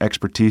knowledge and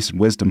expertise and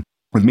wisdom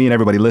with me and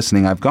everybody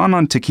listening. I've gone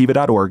on to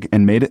kiva.org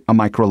and made a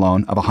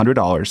microloan of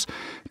 $100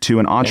 to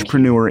an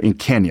entrepreneur in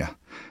Kenya.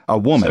 a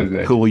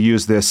woman who will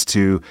use this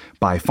to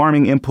buy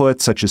farming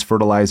inputs such as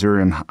fertilizer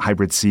and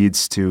hybrid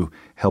seeds to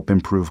help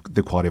improve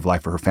the quality of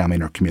life for her family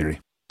and her community.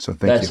 So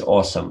thank you. That's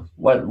awesome.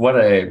 I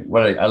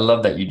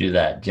love that you do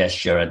that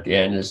gesture at the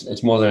end.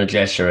 It's more than a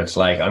gesture. It's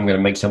like, I'm going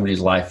to make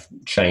somebody's life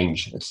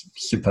change. It's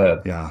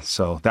superb. Yeah.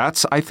 So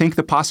that's, I think,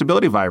 the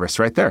possibility virus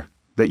right there,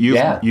 that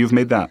you've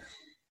made that.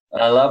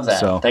 I love that.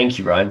 So, thank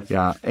you, Brian.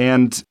 Yeah.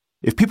 And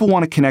if people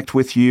want to connect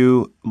with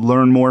you,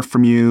 learn more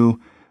from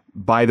you,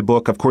 buy the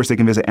book, of course, they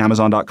can visit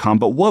Amazon.com.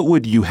 But what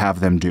would you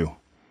have them do?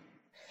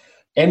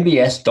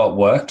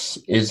 mbs.works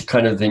is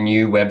kind of the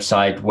new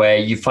website where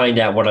you find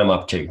out what I'm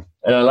up to.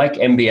 And I like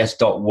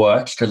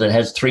mbs.works because it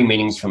has three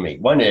meanings for me.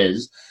 One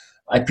is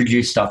I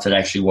produce stuff that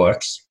actually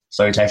works,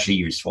 so it's actually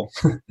useful.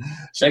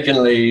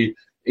 Secondly,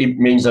 it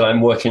means that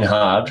I'm working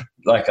hard,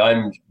 like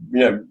I'm,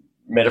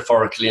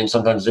 metaphorically and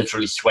sometimes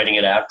literally sweating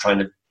it out, trying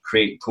to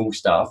create cool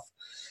stuff.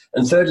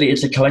 And thirdly,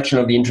 it's a collection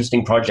of the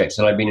interesting projects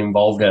that I've been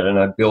involved in and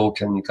I've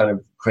built and kind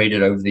of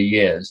created over the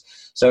years.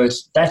 So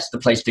that's the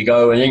place to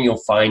go. And then you'll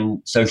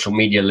find social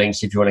media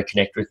links if you want to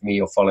connect with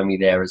me or follow me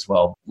there as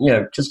well.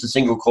 Just a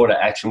single call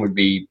to action would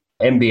be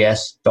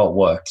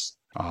mbs.works.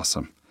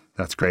 Awesome.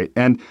 That's great.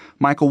 And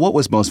Michael, what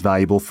was most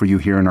valuable for you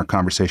here in our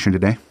conversation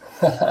today?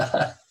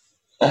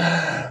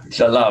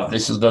 Which I love.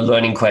 This is the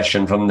learning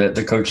question from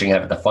the coaching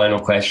habit, the final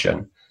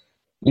question.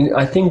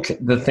 I think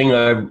the thing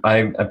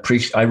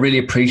I really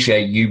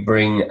appreciate you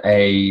bring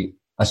a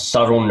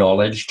subtle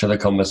knowledge to the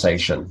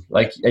conversation.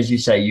 Like, as you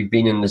say, you've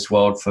been in this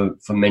world for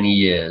many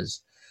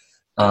years.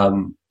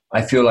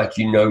 I feel like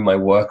you know my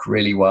work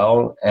really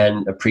well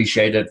and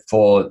appreciate it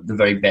for the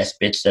very best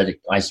bits that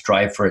I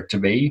strive for it to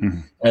be. Mm-hmm.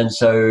 And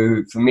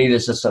so for me,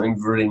 this is something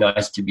really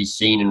nice to be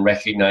seen and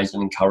recognized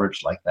and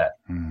encouraged like that.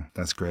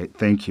 That's great.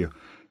 Thank you.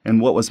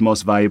 And what was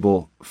most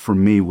valuable for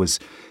me was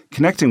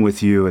connecting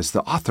with you as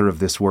the author of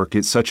this work.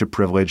 It's such a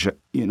privilege.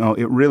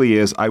 It really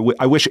is. I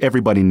wish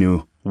everybody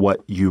knew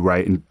what you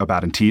write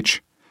about and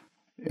teach.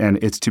 And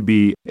it's to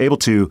be able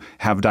to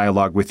have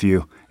dialogue with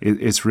you.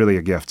 It's really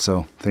a gift.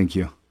 So thank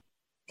you.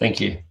 Thank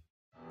you.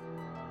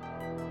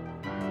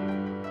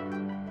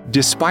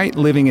 Despite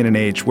living in an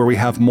age where we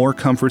have more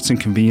comforts and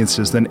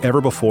conveniences than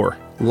ever before,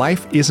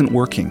 life isn't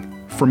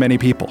working for many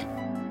people.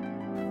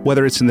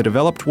 Whether it's in the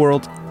developed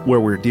world,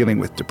 where we're dealing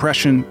with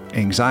depression,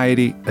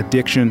 anxiety,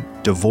 addiction,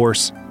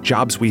 divorce,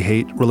 jobs we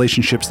hate,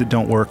 relationships that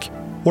don't work,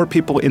 or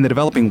people in the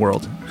developing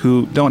world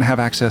who don't have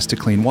access to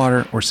clean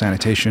water or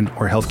sanitation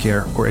or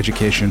healthcare or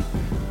education,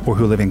 or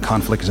who live in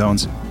conflict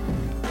zones,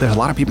 there's a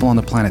lot of people on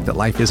the planet that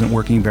life isn't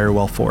working very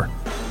well for.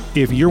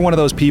 If you're one of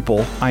those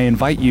people, I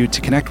invite you to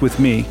connect with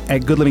me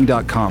at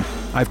goodliving.com.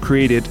 I've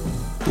created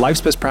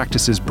Life's Best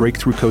Practices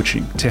Breakthrough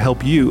Coaching to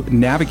help you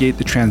navigate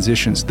the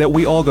transitions that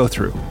we all go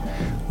through.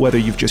 Whether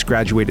you've just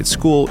graduated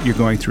school, you're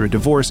going through a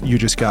divorce, you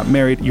just got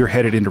married, you're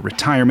headed into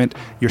retirement,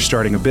 you're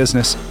starting a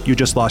business, you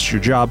just lost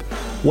your job,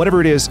 whatever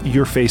it is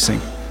you're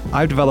facing,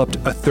 I've developed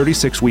a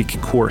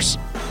 36-week course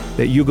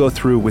that you go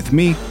through with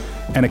me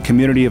and a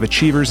community of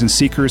achievers and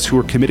seekers who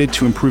are committed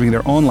to improving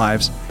their own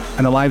lives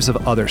and the lives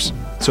of others.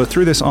 So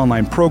through this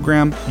online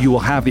program, you will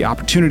have the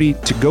opportunity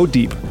to go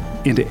deep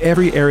into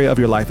every area of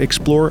your life,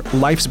 explore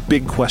life's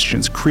big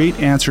questions, create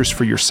answers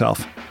for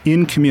yourself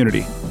in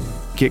community,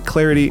 get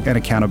clarity and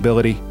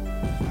accountability.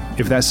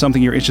 If that's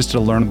something you're interested to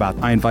learn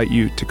about, I invite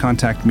you to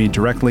contact me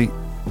directly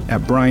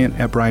at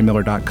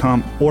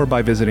brian@brianmiller.com or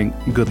by visiting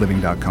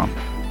goodliving.com.